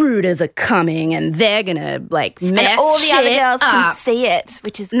intruders are coming and they're gonna like mess And all the other shit girls can up. see it,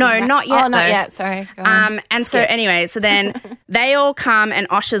 which is No, great. not yet, Oh, not though. yet. Sorry. Go on. And so anyway, so then they all come and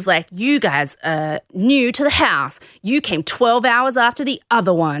Osha's like, you guys are new to the house. You came 12 hours after the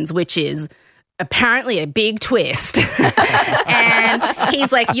other ones, which is apparently a big twist. And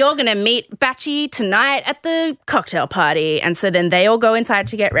he's like, you're going to meet Bachie tonight at the cocktail party. And so then they all go inside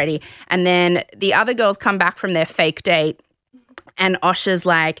to get ready. And then the other girls come back from their fake date and Osha's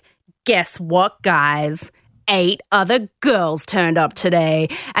like, guess what, guys? 8 other girls turned up today.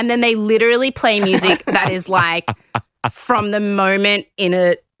 And then they literally play music that is like from the moment in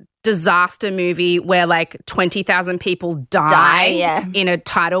a disaster movie where like 20,000 people die yeah. in a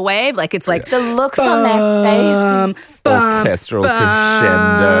tidal wave. Like it's like The looks on their faces. Orchestral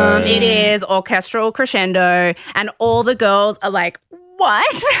crescendo. It is orchestral crescendo, and all the girls are like,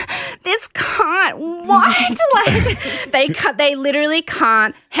 what? This can't, what? Like, they literally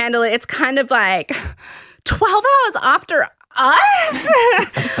can't handle it. It's kind of like 12 hours after us?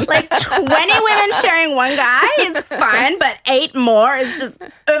 Like 20 women sharing one guy is fine, but 8 more is just over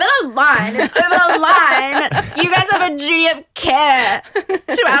the line. It's over the line. You guys have a duty of care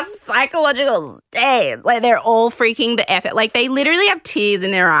to our psychological states. Like they're all freaking the F. Like they literally have tears in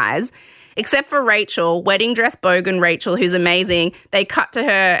their eyes. Except for Rachel, wedding dress bogan Rachel, who's amazing. They cut to her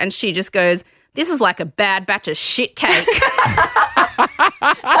and she just goes, this is like a bad batch of shit cake.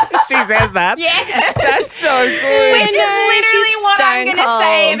 She says that? Yeah. That's so good. Which is literally she's what I'm stone going to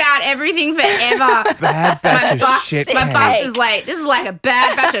say cold. about everything forever. Bad batch of boss, shit my cake. boss is like, this is like a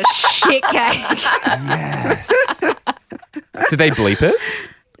bad batch of shit cake. Yes. Do they bleep it?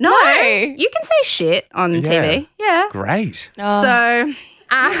 No, you can say shit on TV. Yeah. Yeah. Great. So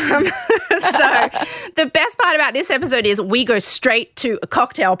the best part about this episode is we go straight to a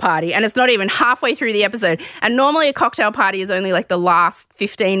cocktail party, and it's not even halfway through the episode. And normally a cocktail party is only like the last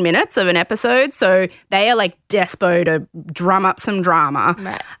 15 minutes of an episode, so they are like despo to drum up some drama.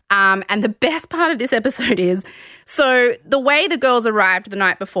 Right. And the best part of this episode is, so the way the girls arrived the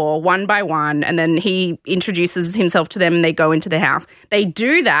night before, one by one, and then he introduces himself to them and they go into the house. They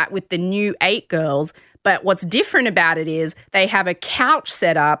do that with the new 8 girls. But what's different about it is they have a couch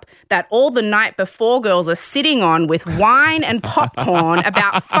set up that all the night before girls are sitting on with wine and popcorn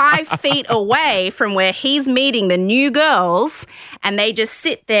about 5 feet away from where he's meeting the new girls. And they just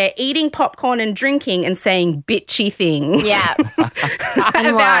sit there eating popcorn and drinking and saying bitchy things. Yeah.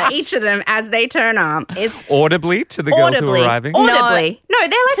 about each of them as they turn up. It's Audibly to the girls who are arriving? Audibly. No, they're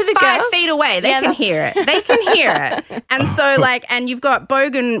like to the 5 girls? feet away. They can hear it. They can hear it. And so and you've got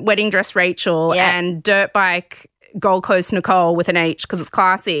Bogan Wedding Dress Rachel and Dirt Bike Gold Coast Nicole with an H because it's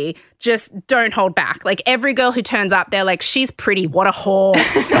classy. Just don't hold back. Like every girl who turns up, they're like, she's pretty. What a whore.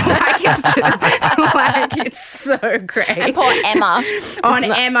 It's so great. and poor Emma.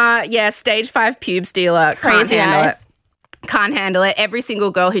 Emma, stage 5 Pube Stealer. Crazy eyes. Can't handle it. Every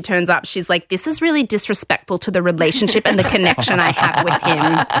single girl who turns up, she's like, this is really disrespectful to the relationship and the connection I have with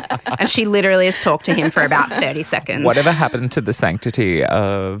him. And she literally has talked to him for about 30 seconds. Whatever happened to the sanctity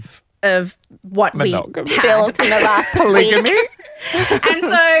of what monogamy. we had. Built in the last polygamy? And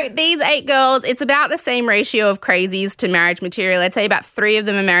so these 8 girls, it's about the same ratio of crazies to marriage material. I'd say about 3 of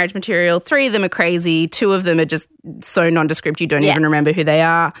them are marriage material, 3 of them are crazy, 2 of them are just so nondescript you don't even remember who they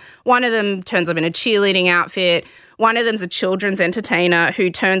are. One of them turns up in a cheerleading outfit. One of them's a children's entertainer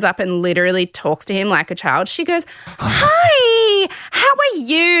who turns up and literally talks to him like a child. She goes, hi, how are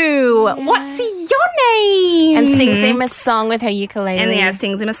you? Yeah. What's your name? And sings him a song with her ukulele. And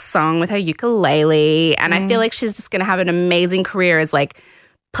sings him a song with her ukulele. And I feel like she's just going to have an amazing career as like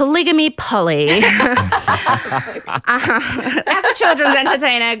polygamy Polly. As a children's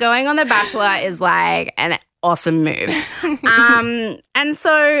entertainer, going on The Bachelor is like an awesome move. And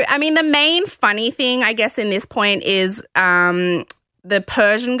so, I mean, the main funny thing, I guess, in this point is the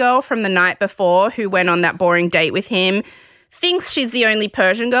Persian girl from the night before who went on that boring date with him thinks she's the only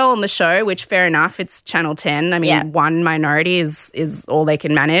Persian girl on the show, which fair enough, it's Channel 10. I mean, one minority is all they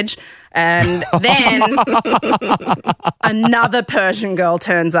can manage. And then another Persian girl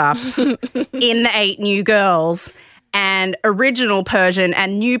turns up in the 8 new girls. And original Persian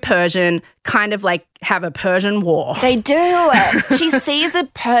and new Persian kind of like have a Persian war. They do. She sees a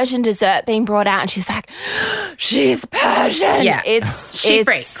Persian dessert being brought out and she's like, she's Persian. Yeah. She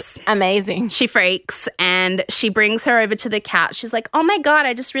freaks. Amazing. She freaks and she brings her over to the couch. She's like, oh my God,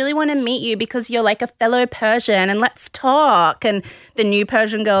 I just really want to meet you because you're like a fellow Persian and let's talk. And the new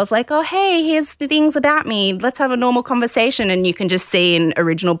Persian girl's like, oh, hey, here's the things about me. Let's have a normal conversation. And you can just see in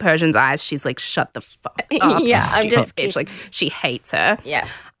original Persian's eyes, she's like, shut the fuck up. Yeah, I'm just bitch. Like she hates her. Yeah.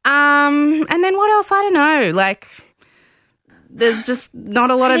 And then what else? I don't know. Like, there's just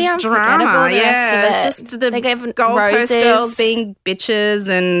not a lot of drama. It's just the Gold Coast girls being bitches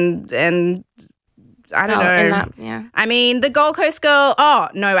and I don't know. I mean, the Gold Coast girl. Oh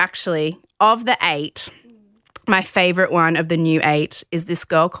no, actually, of the 8, my favorite one of the new 8 is this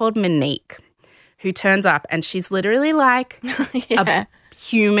girl called Monique, who turns up and she's literally like a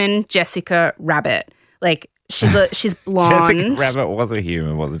human Jessica Rabbit, like. She's blonde. Jessica Rabbit was a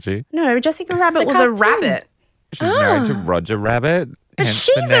human, wasn't she? No, Jessica Rabbit was a rabbit. She's married to Roger Rabbit. But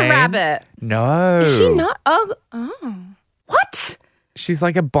she's a rabbit. No. Is she not? Oh. What? She's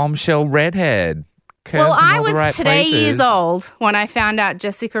like a bombshell redhead. Well, I was today years old when I found out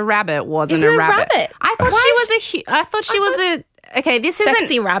Jessica Rabbit wasn't a rabbit. I thought she was a. Okay, this isn't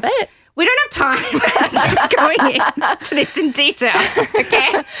sexy rabbit. We don't have time to going into this in detail.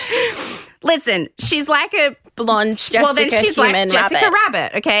 Okay. Listen, she's like a blonde Jessica well, then she's like Jessica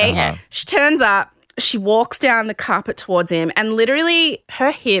Rabbit, okay? Uh-huh. She turns up, she walks down the carpet towards him, and literally her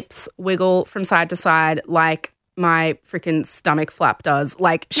hips wiggle from side to side like my freaking stomach flap does.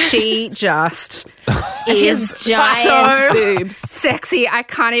 Like she just is giant boobs. Sexy. I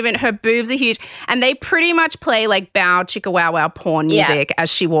can't even, her boobs are huge. And they pretty much play like bow chicka wow wow porn music as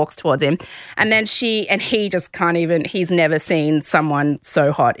she walks towards him. And then he just can't even, he's never seen someone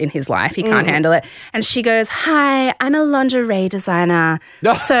so hot in his life. He can't handle it. And she goes, hi, I'm a lingerie designer.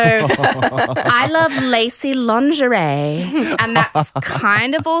 So I love lacy lingerie. And that's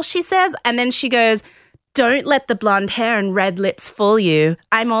kind of all she says. And then she goes, don't let the blonde hair and red lips fool you.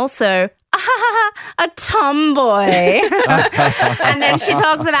 I'm also a tomboy. And then she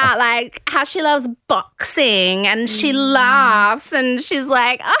talks about like how she loves boxing and she laughs and she's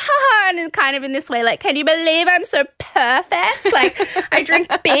like, and kind of in this way, like, can you believe I'm so perfect? Like, I drink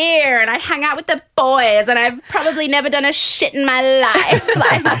beer and I hang out with the boys and I've probably never done a shit in my life.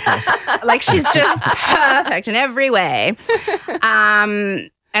 Like she's just perfect in every way.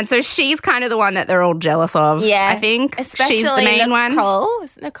 And so she's kind of the one that they're all jealous of, I think. Especially she's the main one. Nicole.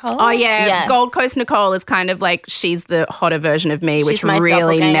 Is it Nicole? Oh, yeah. Gold Coast Nicole is kind of like she's the hotter version of me, which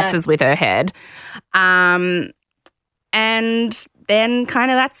really messes with her head. And then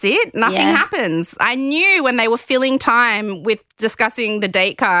kind of that's it. Nothing happens. I knew when they were filling time with discussing the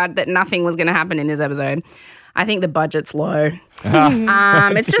date card that nothing was going to happen in this episode. I think the budget's low.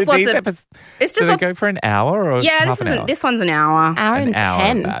 It's just lots of. It's just. Do they go for an hour or half an hour? This one's an hour. Hour and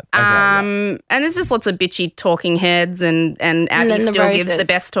 10. Okay, and there's just lots of bitchy talking heads, and Abby still gives the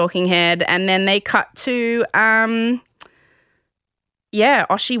best talking head, and then they cut to Oshie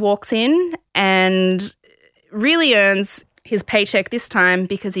walks in and really earns his paycheck this time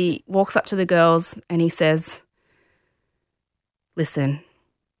because he walks up to the girls and he says, "Listen,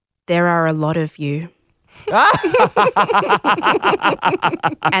 there are a lot of you."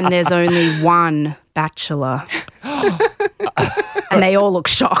 And there's only one bachelor. And they all look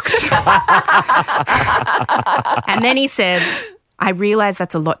shocked. And then he says, I realise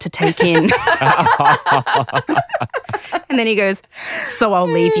that's a lot to take in. And then he goes, so I'll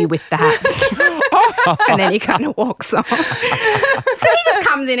leave you with that. And then he kind of walks off. So he just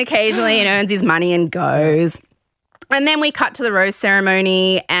comes in occasionally and earns his money and goes. And then we cut to the rose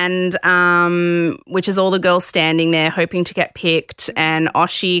ceremony, and which is all the girls standing there hoping to get picked. And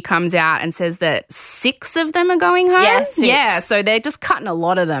Oshie comes out and says that 6 of them are going home. Yeah, 6. Yeah, so they're just cutting a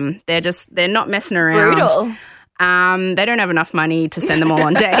lot of them. They're not messing around. Brutal. They don't have enough money to send them all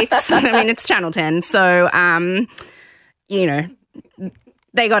on dates. I mean, it's Channel 10, so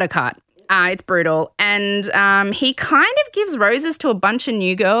they got to cut. It's brutal, and he kind of gives roses to a bunch of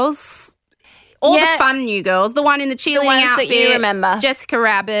new girls. All the fun new girls. The one in the cheerleading outfit. That you remember. Jessica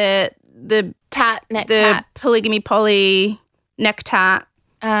Rabbit, the neck tat. polygamy poly neck tat.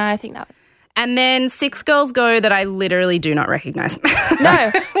 I think that was. And then 6 girls go that I literally do not recognise.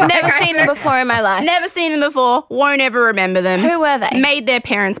 No, never seen them before in my life. Never seen them before. Won't ever remember them. Who were they? Made their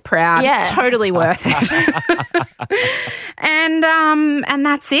parents proud. Yeah. Totally worth it. And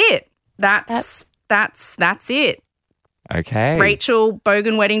that's it. That's it. Okay. Rachel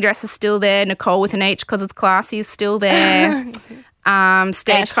Bogan wedding dress is still there. Nicole with an H because it's classy is still there.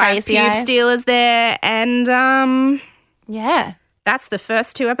 Stage 5 Pube Stealer's there. And that's the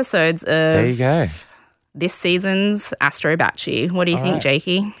first 2 episodes of There you go. This season's Astro Bachie. What do you think,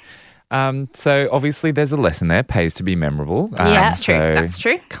 Jakey? So obviously there's a lesson there. Pays to be memorable. That's true. That's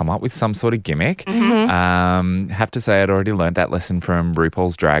true. Come up with some sort of gimmick. Have to say I'd already learned that lesson from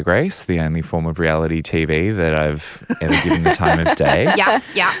RuPaul's Drag Race, the only form of reality TV that I've ever given the time of day. Yeah.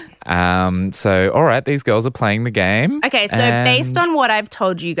 So, all right, these girls are playing the game. Okay, so based on what I've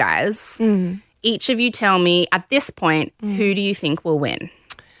told you guys, each of you tell me at this point, who do you think will win?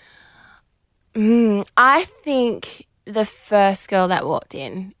 I think the first girl that walked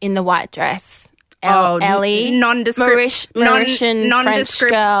in the white dress, Ellie, nondescript French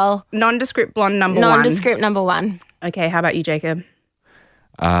girl, nondescript blonde number one. Okay, how about you, Jacob?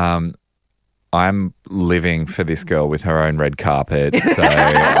 I'm living for this girl with her own red carpet. So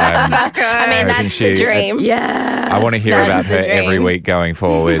I mean, that's the dream. Yeah. I want to hear about her every week going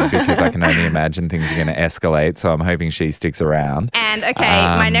forward because I can only imagine things are going to escalate. So I'm hoping she sticks around. And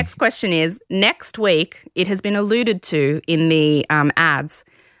my next question is, next week, it has been alluded to in the ads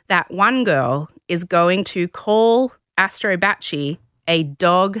that one girl is going to call Astro Bachie a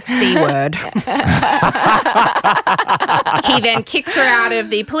dog C word. He then kicks her out of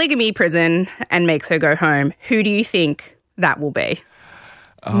the polygamy prison and makes her go home. Who do you think that will be?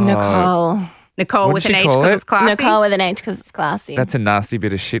 Nicole with an H because it's classy? Nicole with an H because it's classy. That's a nasty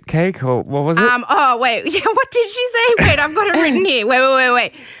bit of shit cake, or what was it? Oh, wait. Yeah, what did she say? Wait, I've got it written here.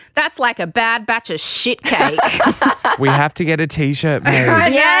 Wait. That's like a bad batch of shit cake. We have to get a T-shirt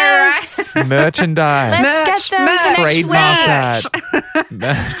made. Yes. Merchandise. Let's get them for next week.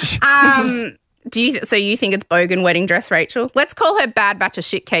 Merch. So you think it's Bogan wedding dress Rachel? Let's call her bad batch of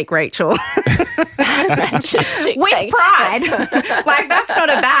shit cake Rachel. Batch of shit With cake. pride. Like, that's not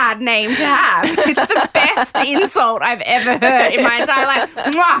a bad name to have. It's the best insult I've ever heard in my entire life.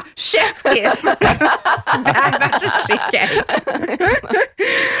 Mwah, chef's kiss. Bad batch of shit cake.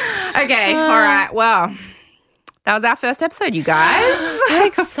 Okay, all right. Well, that was our first episode, you guys. How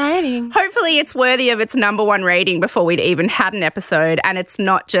exciting. Hopefully it's worthy of its number 1 rating before we'd even had an episode, and it's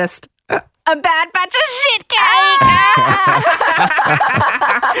not just a bad batch of shit cake.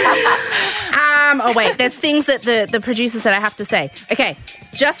 Oh, wait, there's things that the producers said I have to say. Okay,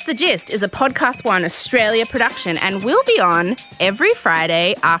 Just the Gist is a Podcast One Australia production and will be on every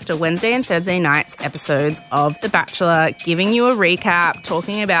Friday after Wednesday and Thursday nights episodes of The Bachelor, giving you a recap,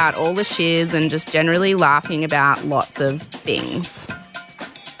 talking about all the shiz and just generally laughing about lots of things.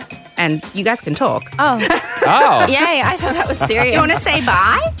 And you guys can talk. Oh. Oh. Yay, I thought that was serious. You want to say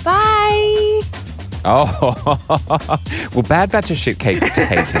bye? Bye. Oh. Well, bad batch of shit cake's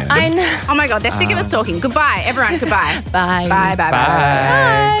taken. I know. Oh my God, they're sick of us talking. Goodbye, everyone. Goodbye. Bye. Bye, bye, bye.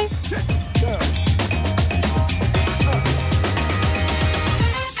 Bye. Bye.